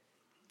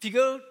 If you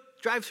go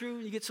drive through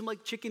and you get some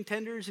like chicken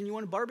tenders and you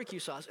want a barbecue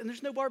sauce and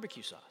there's no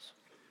barbecue sauce.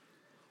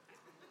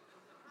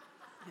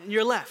 And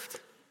you're left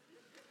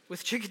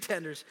with chicken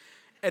tenders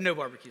and no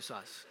barbecue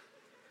sauce.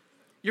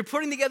 You're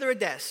putting together a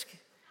desk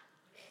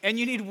and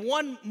you need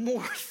one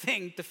more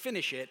thing to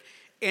finish it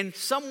and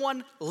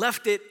someone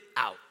left it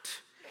out.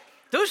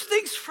 Those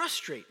things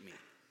frustrate me,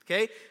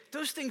 okay?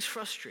 Those things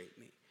frustrate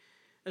me.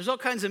 There's all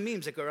kinds of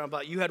memes that go around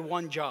about you had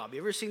one job.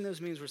 You ever seen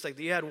those memes where it's like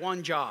you had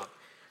one job?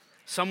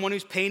 Someone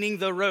who's painting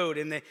the road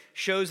and it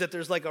shows that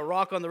there's like a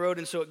rock on the road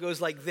and so it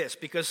goes like this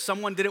because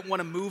someone didn't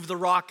want to move the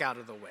rock out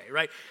of the way,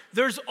 right?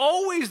 There's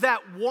always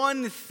that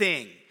one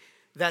thing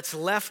that's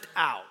left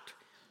out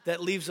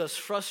that leaves us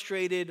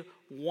frustrated,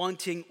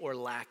 wanting, or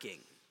lacking.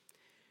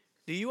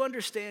 Do you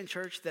understand,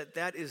 church,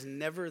 that is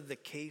never the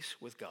case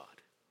with God?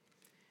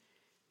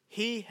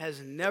 He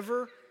has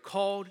never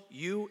called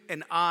you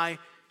and I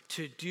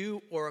to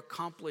do or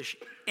accomplish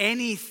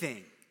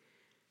anything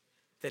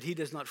that he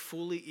does not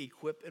fully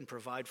equip and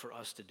provide for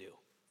us to do.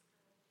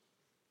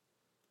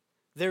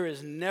 There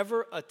is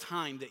never a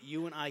time that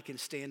you and I can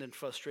stand in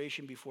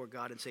frustration before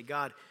God and say,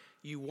 God,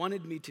 you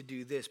wanted me to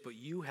do this, but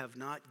you have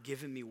not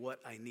given me what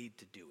I need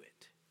to do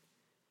it.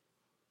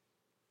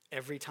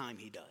 Every time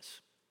he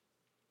does.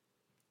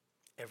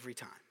 Every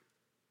time.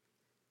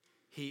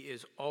 He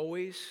is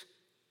always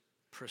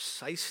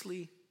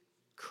precisely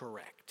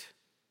correct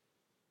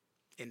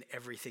in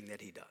everything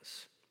that he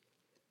does.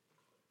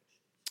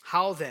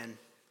 How then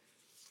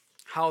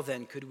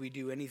could we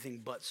do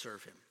anything but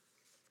serve him?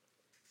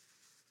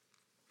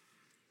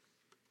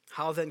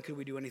 How then could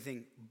we do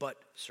anything but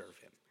serve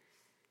him?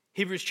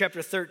 Hebrews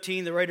chapter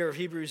 13, the writer of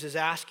Hebrews is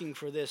asking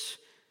for this.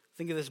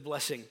 Think of this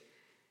blessing.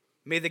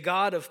 May the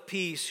God of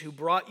peace who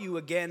brought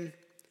again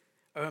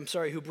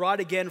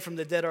from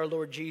the dead our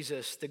Lord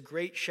Jesus, the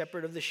great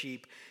shepherd of the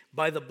sheep,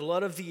 by the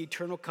blood of the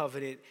eternal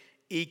covenant,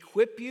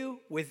 equip you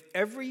with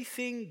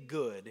everything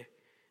good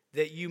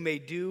that you may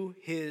do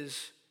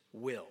his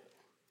will.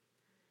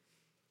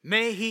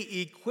 May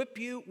he equip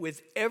you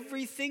with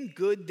everything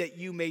good that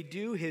you may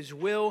do his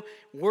will,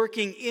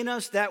 working in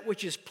us that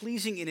which is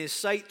pleasing in his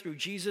sight through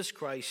Jesus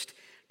Christ,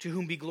 to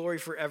whom be glory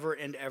forever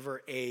and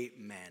ever.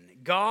 Amen.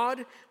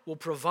 God will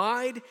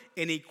provide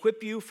and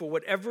equip you for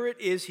whatever it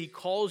is he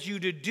calls you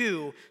to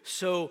do,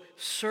 so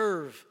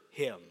serve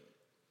him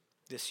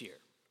this year.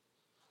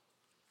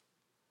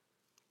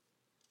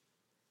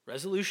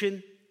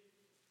 Resolution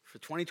for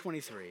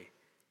 2023,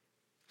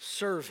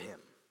 serve him.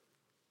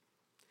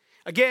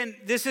 Again,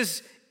 this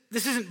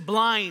isn't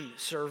blind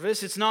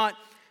service. It's not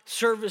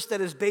service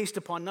that is based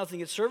upon nothing.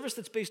 It's service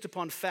that's based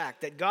upon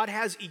fact, that God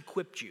has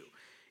equipped you.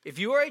 If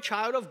you are a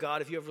child of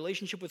God, if you have a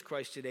relationship with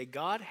Christ today,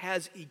 God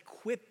has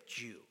equipped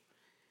you.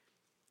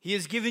 He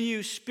has given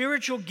you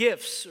spiritual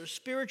gifts or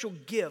spiritual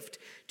gift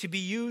to be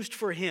used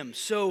for him.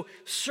 So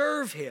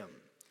serve him.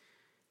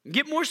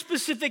 Get more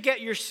specific at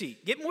your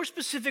seat. Get more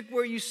specific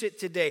where you sit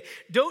today.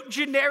 Don't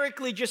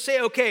generically just say,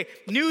 okay,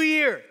 new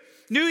year,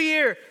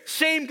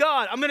 same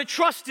God, I'm going to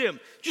trust him,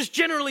 just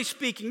generally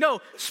speaking.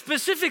 No,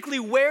 specifically,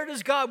 where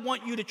does God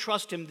want you to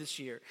trust him this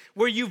year?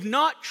 Where you've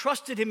not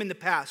trusted him in the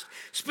past.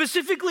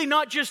 Specifically,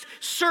 not just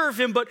serve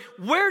him, but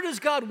where does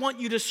God want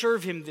you to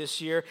serve him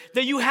this year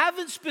that you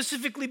haven't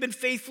specifically been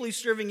faithfully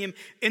serving him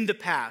in the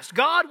past?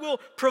 God will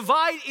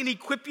provide and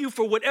equip you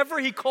for whatever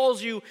he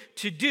calls you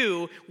to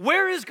do.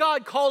 Where is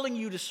God calling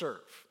you to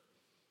serve?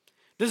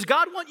 Does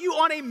God want you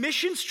on a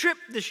missions trip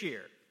this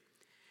year?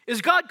 Is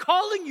God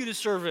calling you to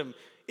serve him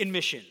in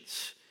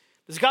missions?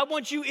 Does God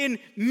want you in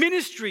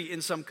ministry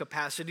in some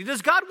capacity?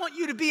 Does God want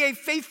you to be a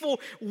faithful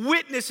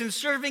witness in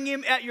serving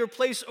him at your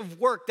place of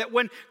work? That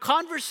when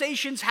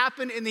conversations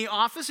happen in the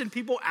office and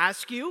people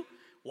ask you,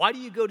 why do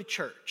you go to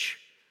church?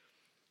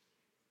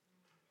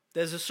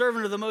 As a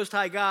servant of the Most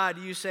High God,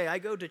 you say, I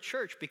go to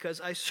church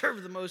because I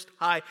serve the Most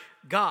High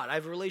God. I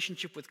have a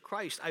relationship with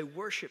Christ. I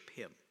worship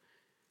him.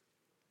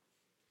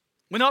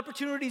 When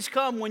opportunities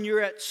come when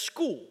you're at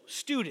school,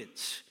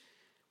 students,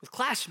 with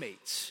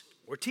classmates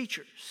or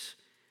teachers,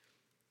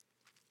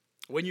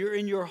 when you're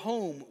in your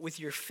home with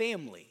your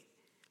family,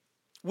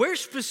 where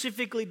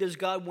specifically does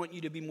God want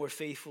you to be more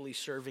faithfully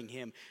serving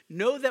him?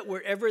 Know that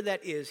wherever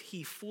that is,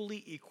 he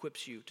fully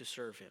equips you to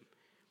serve him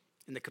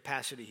in the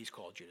capacity he's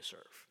called you to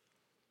serve.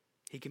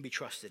 He can be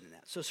trusted in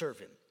that. So serve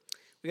him.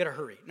 We got to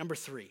hurry. Number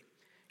 3,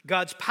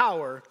 God's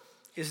power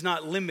is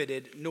not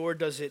limited, nor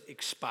does it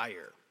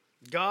expire.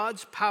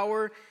 God's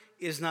power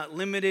is not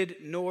limited,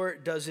 nor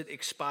does it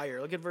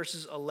expire. Look at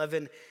verses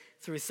 11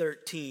 through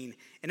 13.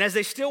 And as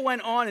they still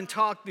went on and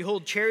talked,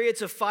 behold,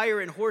 chariots of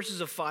fire and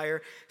horses of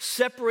fire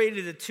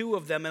separated the two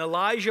of them, and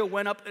Elijah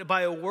went up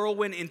by a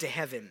whirlwind into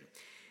heaven.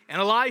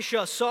 And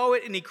Elisha saw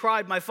it, and he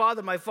cried, my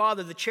father,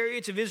 the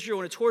chariots of Israel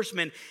and its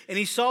horsemen. And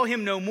he saw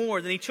him no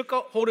more. Then he took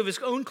hold of his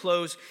own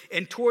clothes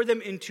and tore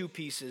them in 2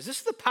 pieces. This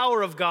is the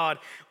power of God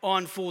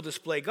on full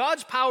display.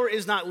 God's power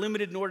is not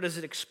limited, nor does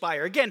it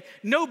expire. Again,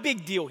 no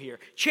big deal here.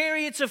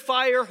 Chariots of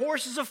fire,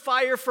 horses of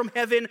fire from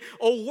heaven.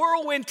 A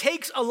whirlwind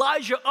takes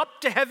Elijah up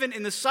to heaven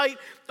in the sight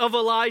of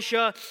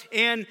Elisha.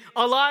 And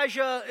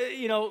Elisha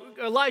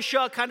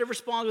kind of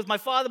responds with, my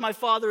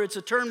father. It's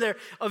a term there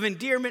of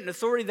endearment and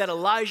authority that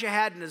Elijah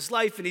had in his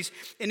life.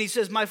 And he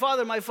says, my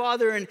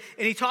father. And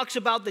he talks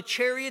about the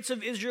chariots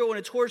of Israel and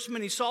its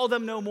horsemen. He saw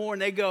them no more,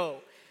 and they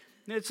go.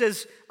 And it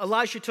says,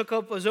 Elisha took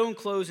up his own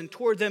clothes and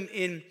tore them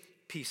in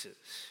pieces.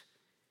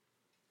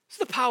 It's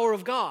the power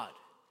of God.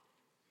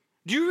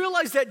 Do you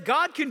realize that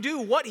God can do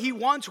what he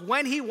wants,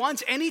 when he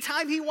wants,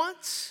 anytime he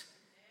wants?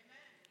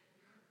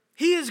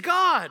 He is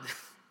God.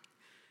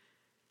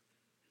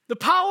 The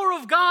power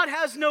of God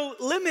has no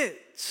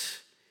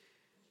limits.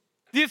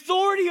 The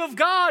authority of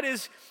God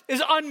is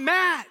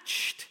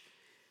unmatched.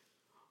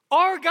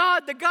 Our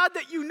God, the God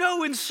that you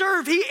know and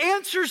serve, he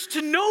answers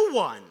to no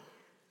one.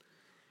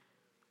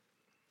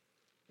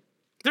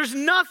 There's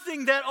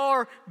nothing that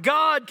our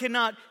God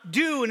cannot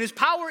do, and his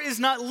power is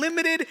not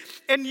limited.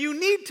 And you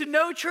need to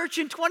know, church,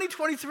 in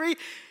 2023,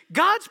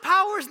 God's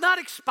power is not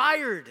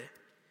expired.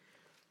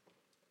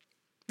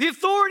 The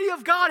authority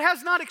of God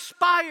has not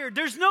expired.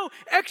 There's no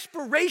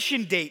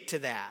expiration date to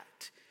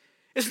that.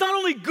 It's not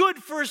only good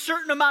for a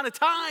certain amount of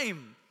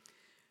time.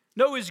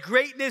 No, his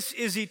greatness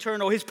is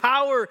eternal. His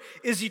power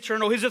is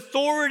eternal. His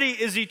authority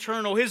is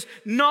eternal. His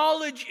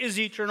knowledge is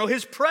eternal.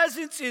 His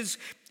presence is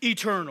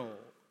eternal.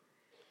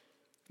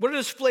 What a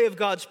display of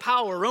God's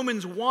power.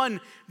 Romans 1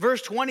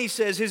 verse 20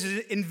 says his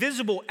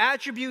invisible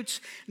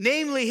attributes,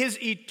 namely his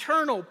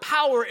eternal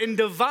power and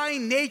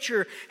divine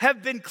nature,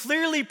 have been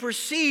clearly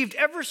perceived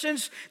ever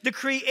since the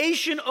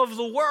creation of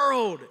the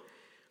world.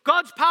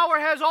 God's power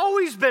has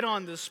always been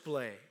on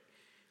display.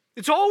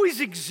 It's always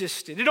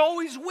existed. It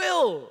always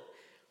will.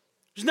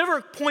 There's never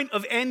a point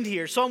of end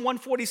here. Psalm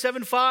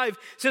 147:5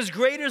 says,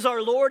 great is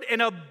our Lord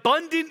and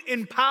abundant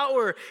in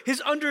power.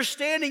 His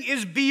understanding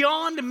is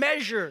beyond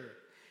measure.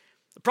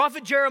 The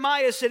prophet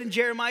Jeremiah said in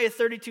Jeremiah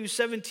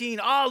 32:17,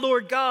 ah,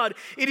 Lord God,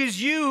 it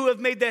is you who have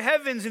made the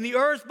heavens and the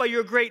earth by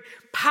your great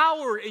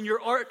power and your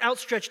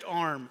outstretched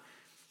arm.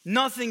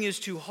 Nothing is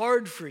too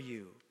hard for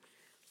you.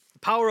 The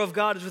power of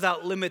God is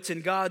without limits,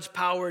 and God's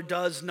power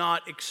does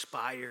not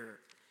expire.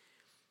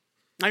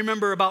 I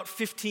remember about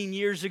 15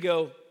 years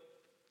ago,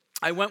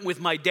 I went with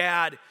my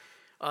dad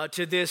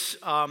to this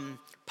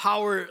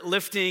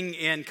powerlifting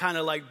and kind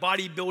of like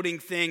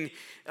bodybuilding thing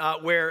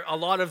where a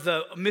lot of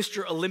the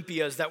Mr.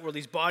 Olympias that were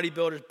these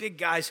bodybuilders, big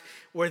guys,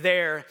 were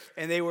there,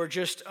 and they were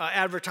just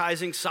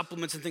advertising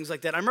supplements and things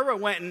like that. I remember I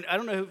went, and I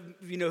don't know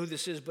if you know who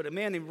this is, but a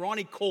man named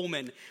Ronnie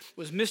Coleman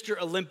was Mr.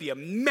 Olympia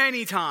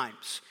many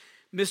times,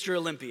 Mr.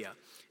 Olympia.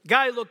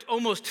 Guy looked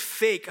almost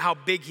fake how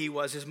big he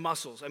was, his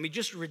muscles. I mean,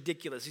 just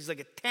ridiculous. He's like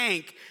a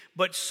tank,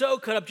 but so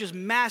cut up, just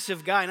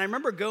massive guy. And I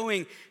remember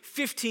going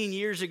 15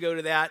 years ago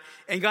to that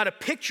and got a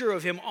picture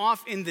of him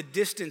off in the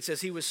distance as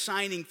he was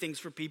signing things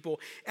for people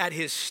at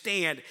his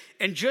stand.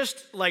 And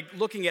just like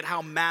looking at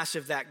how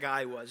massive that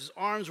guy was. His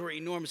arms were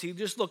enormous. He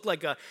just looked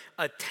like a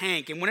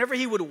tank. And whenever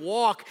he would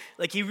walk,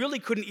 like he really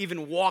couldn't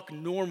even walk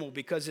normal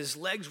because his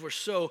legs were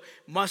so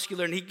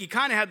muscular. And he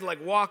kind of had to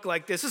like walk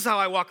like this. This is how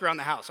I walk around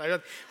the house.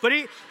 But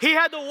he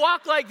had to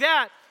walk like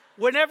that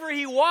whenever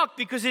he walked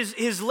because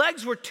his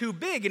legs were too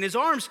big and his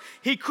arms,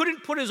 he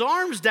couldn't put his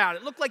arms down.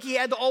 It looked like he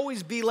had to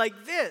always be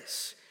like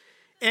this.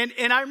 And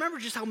I remember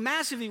just how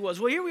massive he was.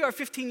 Well, here we are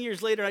 15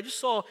 years later. I just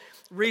saw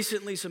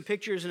recently some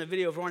pictures and a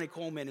video of Ronnie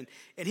Coleman,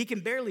 and he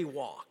can barely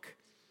walk.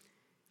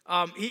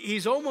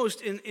 He's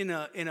almost in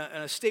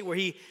a state where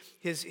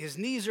his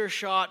knees are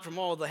shot from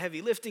all the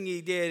heavy lifting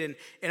he did.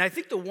 And I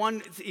think the one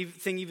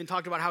thing even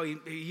talked about how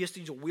he has to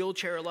use a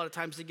wheelchair a lot of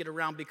times to get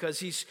around because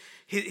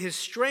his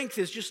strength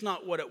is just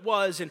not what it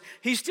was. And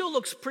he still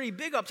looks pretty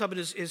big up top, and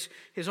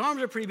his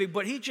arms are pretty big,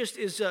 but he just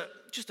is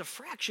just a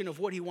fraction of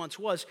what he once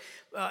was.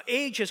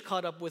 Age has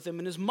caught up with him,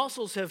 and his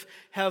muscles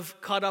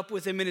have caught up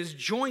with him, and his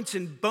joints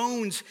and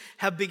bones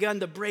have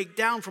begun to break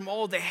down from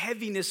all the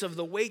heaviness of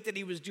the weight that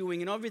he was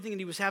doing and everything that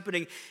he was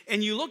happening.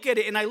 And you look at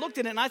it, and I looked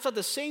at it, and I thought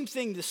the same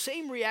thing, the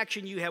same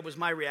reaction you had was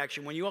my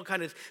reaction when you all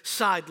kind of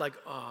sighed like,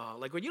 oh,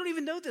 like when you don't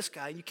even know this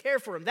guy and you care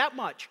for him that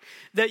much,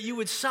 that you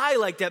would sigh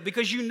like that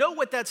because you know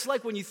what that's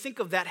like when you think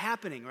of that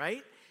happening,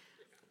 right?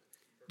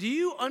 Do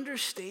you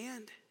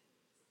understand?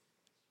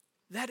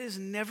 That is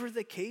never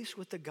the case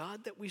with the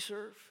God that we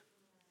serve.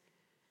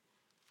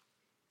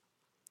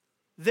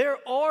 Do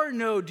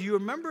you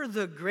remember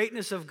the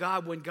greatness of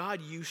God when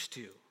God used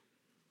to?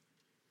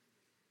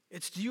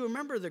 It's do you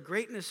remember the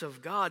greatness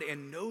of God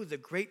and know the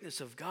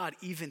greatness of God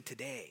even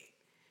today?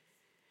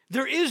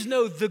 There is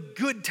no the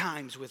good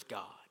times with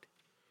God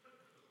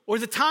or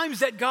the times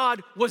that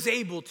God was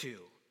able to.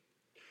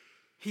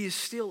 He is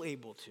still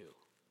able to,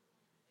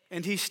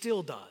 and he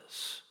still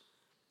does,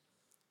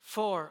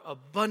 far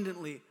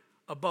abundantly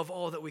above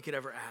all that we could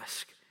ever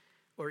ask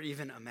or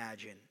even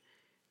imagine.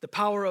 The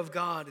power of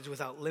God is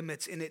without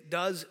limits, and it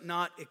does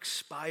not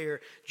expire.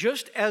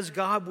 Just as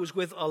God was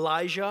with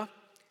Elijah,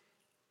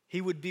 he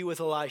would be with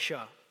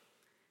Elisha.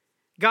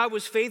 God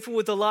was faithful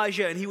with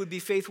Elijah, and he would be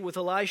faithful with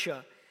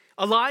Elisha.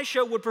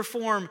 Elisha would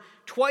perform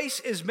twice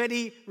as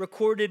many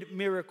recorded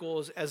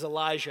miracles as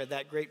Elijah,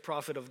 that great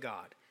prophet of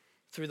God,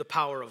 through the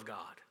power of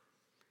God.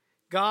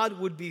 God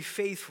would be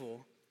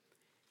faithful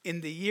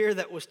in the year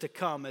that was to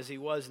come as he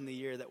was in the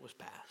year that was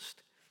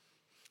past.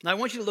 Now I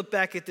want you to look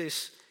back at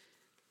these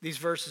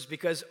verses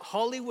because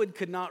Hollywood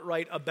could not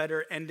write a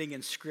better ending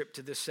and script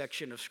to this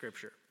section of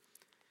Scripture.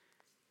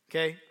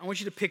 Okay? I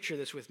want you to picture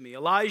this with me.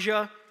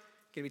 Elijah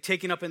going to be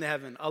taken up into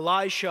heaven.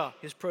 Elisha,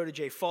 his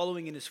protege,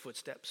 following in his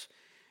footsteps.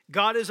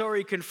 God has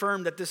already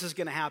confirmed that this is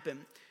going to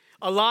happen.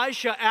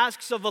 Elisha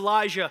asks of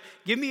Elijah,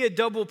 give me a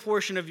double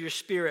portion of your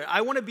spirit.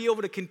 I want to be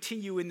able to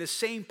continue in the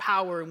same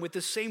power and with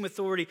the same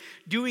authority,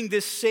 doing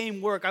this same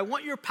work. I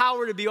want your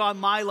power to be on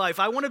my life.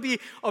 I want to be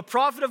a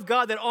prophet of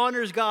God that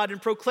honors God and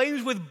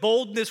proclaims with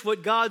boldness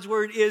what God's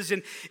word is.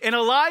 And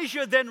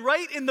Elijah then,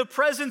 right in the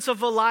presence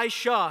of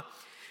Elisha,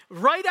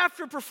 right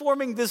after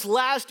performing this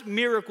last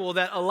miracle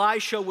that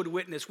Elisha would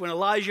witness, when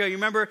Elijah, you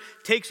remember,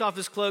 takes off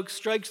his cloak,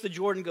 strikes the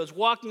Jordan, goes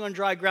walking on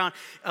dry ground,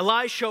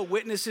 Elisha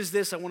witnesses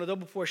this. I want a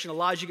double portion.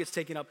 Elijah gets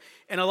taken up,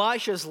 and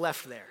Elisha's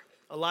left there.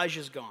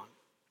 Elijah's gone.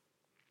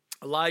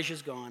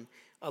 Elijah's gone.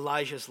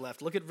 Elijah's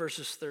left. Look at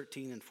verses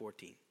 13 and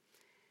 14.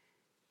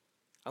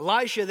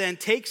 Elisha then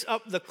takes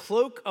up the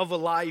cloak of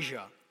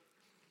Elijah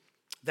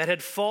that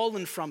had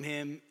fallen from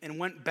him and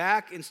went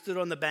back and stood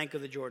on the bank of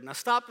the Jordan. Now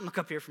stop and look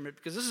up here for a minute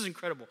because this is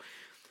incredible.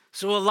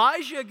 So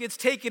Elijah gets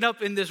taken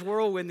up in this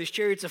whirlwind, these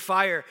chariots of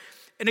fire.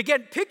 And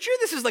again, picture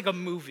this is like a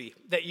movie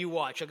that you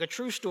watch, like a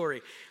true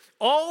story.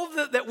 All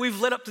that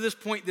we've led up to this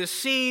point, this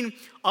scene,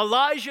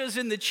 Elijah's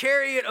in the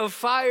chariot of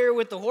fire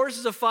with the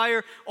horses of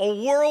fire, a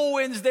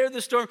whirlwind's there, the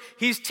storm.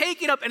 He's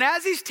taken up, and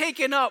as he's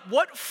taken up,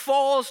 what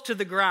falls to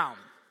the ground?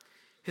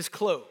 His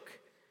cloak,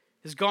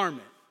 his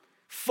garment,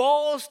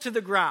 falls to the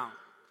ground.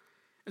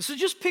 And so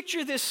just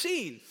picture this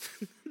scene.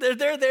 They're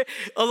there.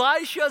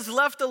 Elisha's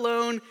left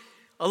alone.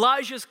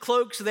 Elijah's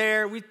cloak's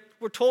there.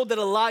 We're told that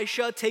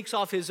Elisha takes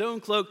off his own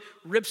cloak,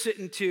 rips it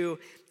in two.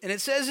 And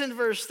it says in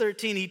verse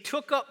 13, he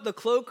took up the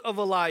cloak of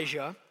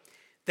Elijah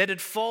that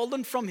had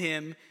fallen from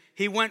him.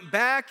 He went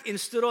back and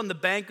stood on the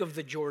bank of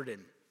the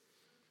Jordan.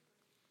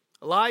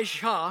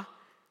 Elisha,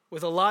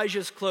 with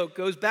Elijah's cloak,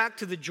 goes back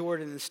to the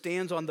Jordan and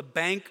stands on the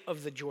bank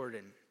of the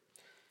Jordan.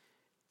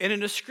 And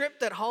in a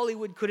script that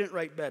Hollywood couldn't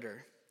write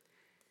better,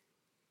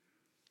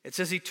 It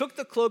says he took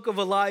the cloak of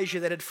Elijah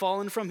that had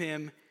fallen from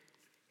him.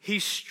 He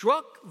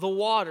struck the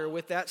water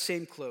with that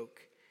same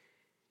cloak.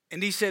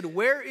 And he said,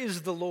 "Where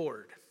is the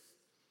Lord,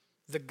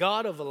 the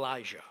God of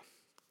Elijah?"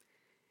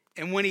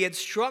 And when he had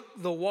struck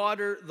the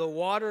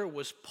water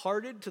was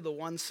parted to the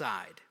one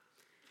side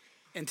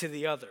and to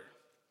the other.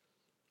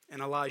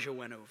 And Elijah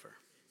went over.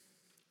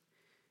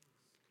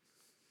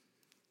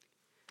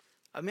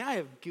 I mean, I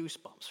have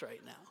goosebumps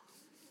right now.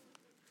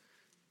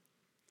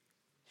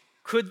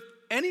 Could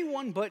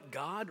anyone but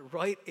God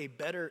write a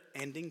better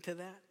ending to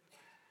that?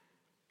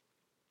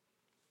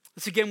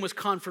 This again was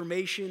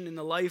confirmation in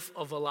the life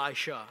of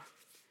Elisha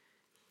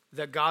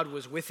that God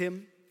was with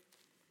him,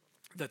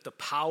 that the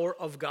power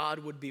of God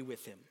would be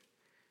with him,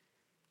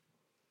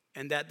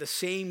 and that the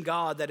same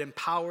God that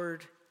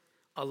empowered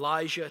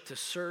Elijah to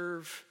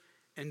serve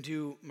and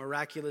do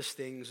miraculous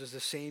things is the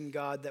same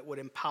God that would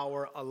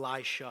empower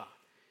Elisha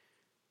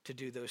to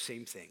do those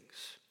same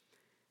things.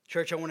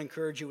 Church, I want to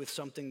encourage you with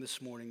something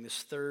this morning,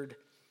 this third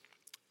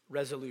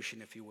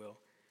resolution, if you will.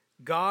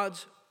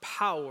 God's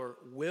power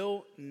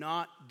will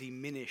not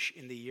diminish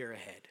in the year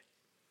ahead.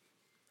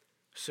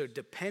 So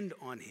depend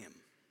on him.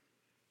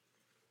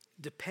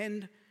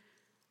 Depend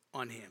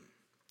on him.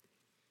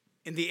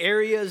 In the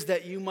areas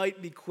that you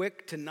might be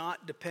quick to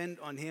not depend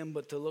on him,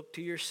 but to look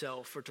to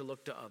yourself or to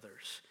look to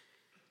others,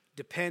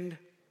 depend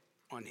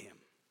on him.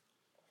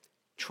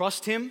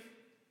 Trust him.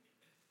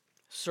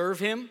 Serve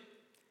him.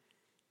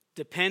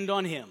 Depend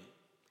on him.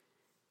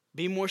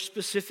 Be more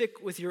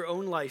specific with your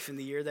own life in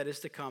the year that is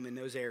to come in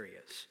those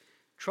areas.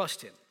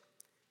 Trust him.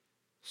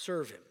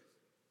 Serve him.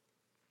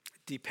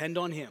 Depend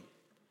on him.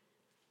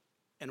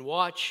 And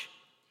watch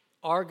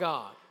our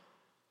God,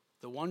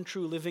 the one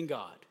true living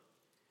God,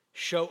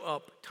 show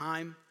up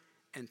time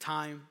and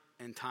time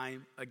and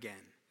time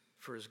again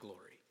for his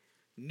glory.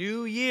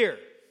 New year,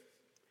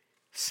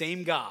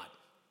 same God.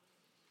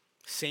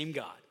 Same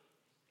God.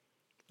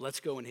 Let's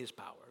go in his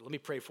power. Let me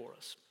pray for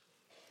us.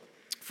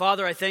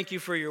 Father, I thank you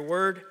for your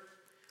word.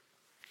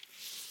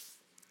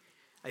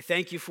 I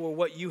thank you for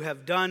what you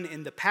have done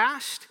in the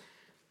past,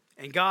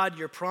 and God,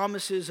 your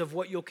promises of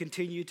what you'll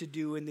continue to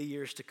do in the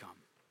years to come.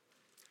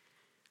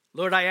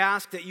 Lord, I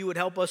ask that you would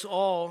help us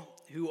all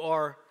who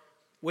are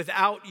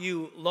without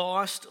you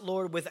lost,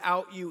 Lord,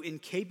 without you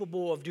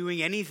incapable of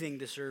doing anything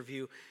to serve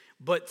you,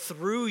 but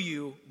through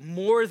you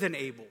more than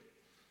able,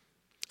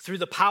 through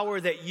the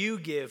power that you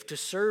give to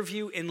serve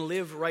you and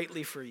live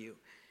rightly for you.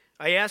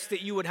 I ask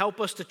that you would help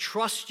us to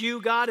trust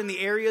you, God, in the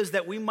areas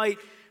that we might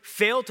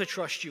fail to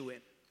trust you in.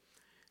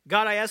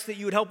 God, I ask that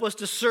you would help us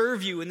to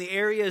serve you in the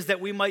areas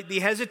that we might be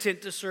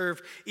hesitant to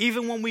serve,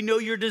 even when we know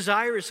you're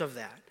desirous of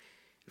that.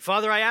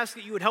 Father, I ask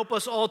that you would help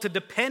us all to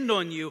depend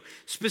on you,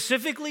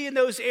 specifically in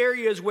those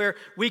areas where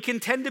we can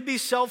tend to be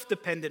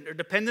self-dependent or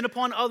dependent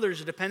upon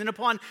others or dependent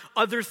upon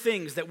other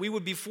things, that we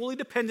would be fully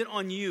dependent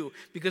on you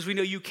because we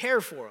know you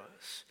care for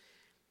us.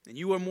 And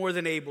you are more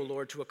than able,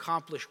 Lord, to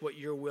accomplish what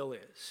your will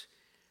is.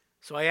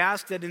 So I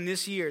ask that in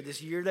this year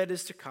that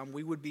is to come,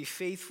 we would be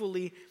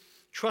faithfully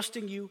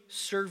trusting you,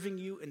 serving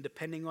you, and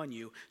depending on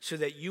you so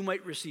that you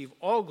might receive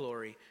all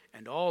glory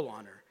and all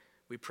honor.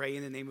 We pray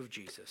in the name of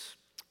Jesus.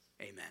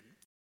 Amen.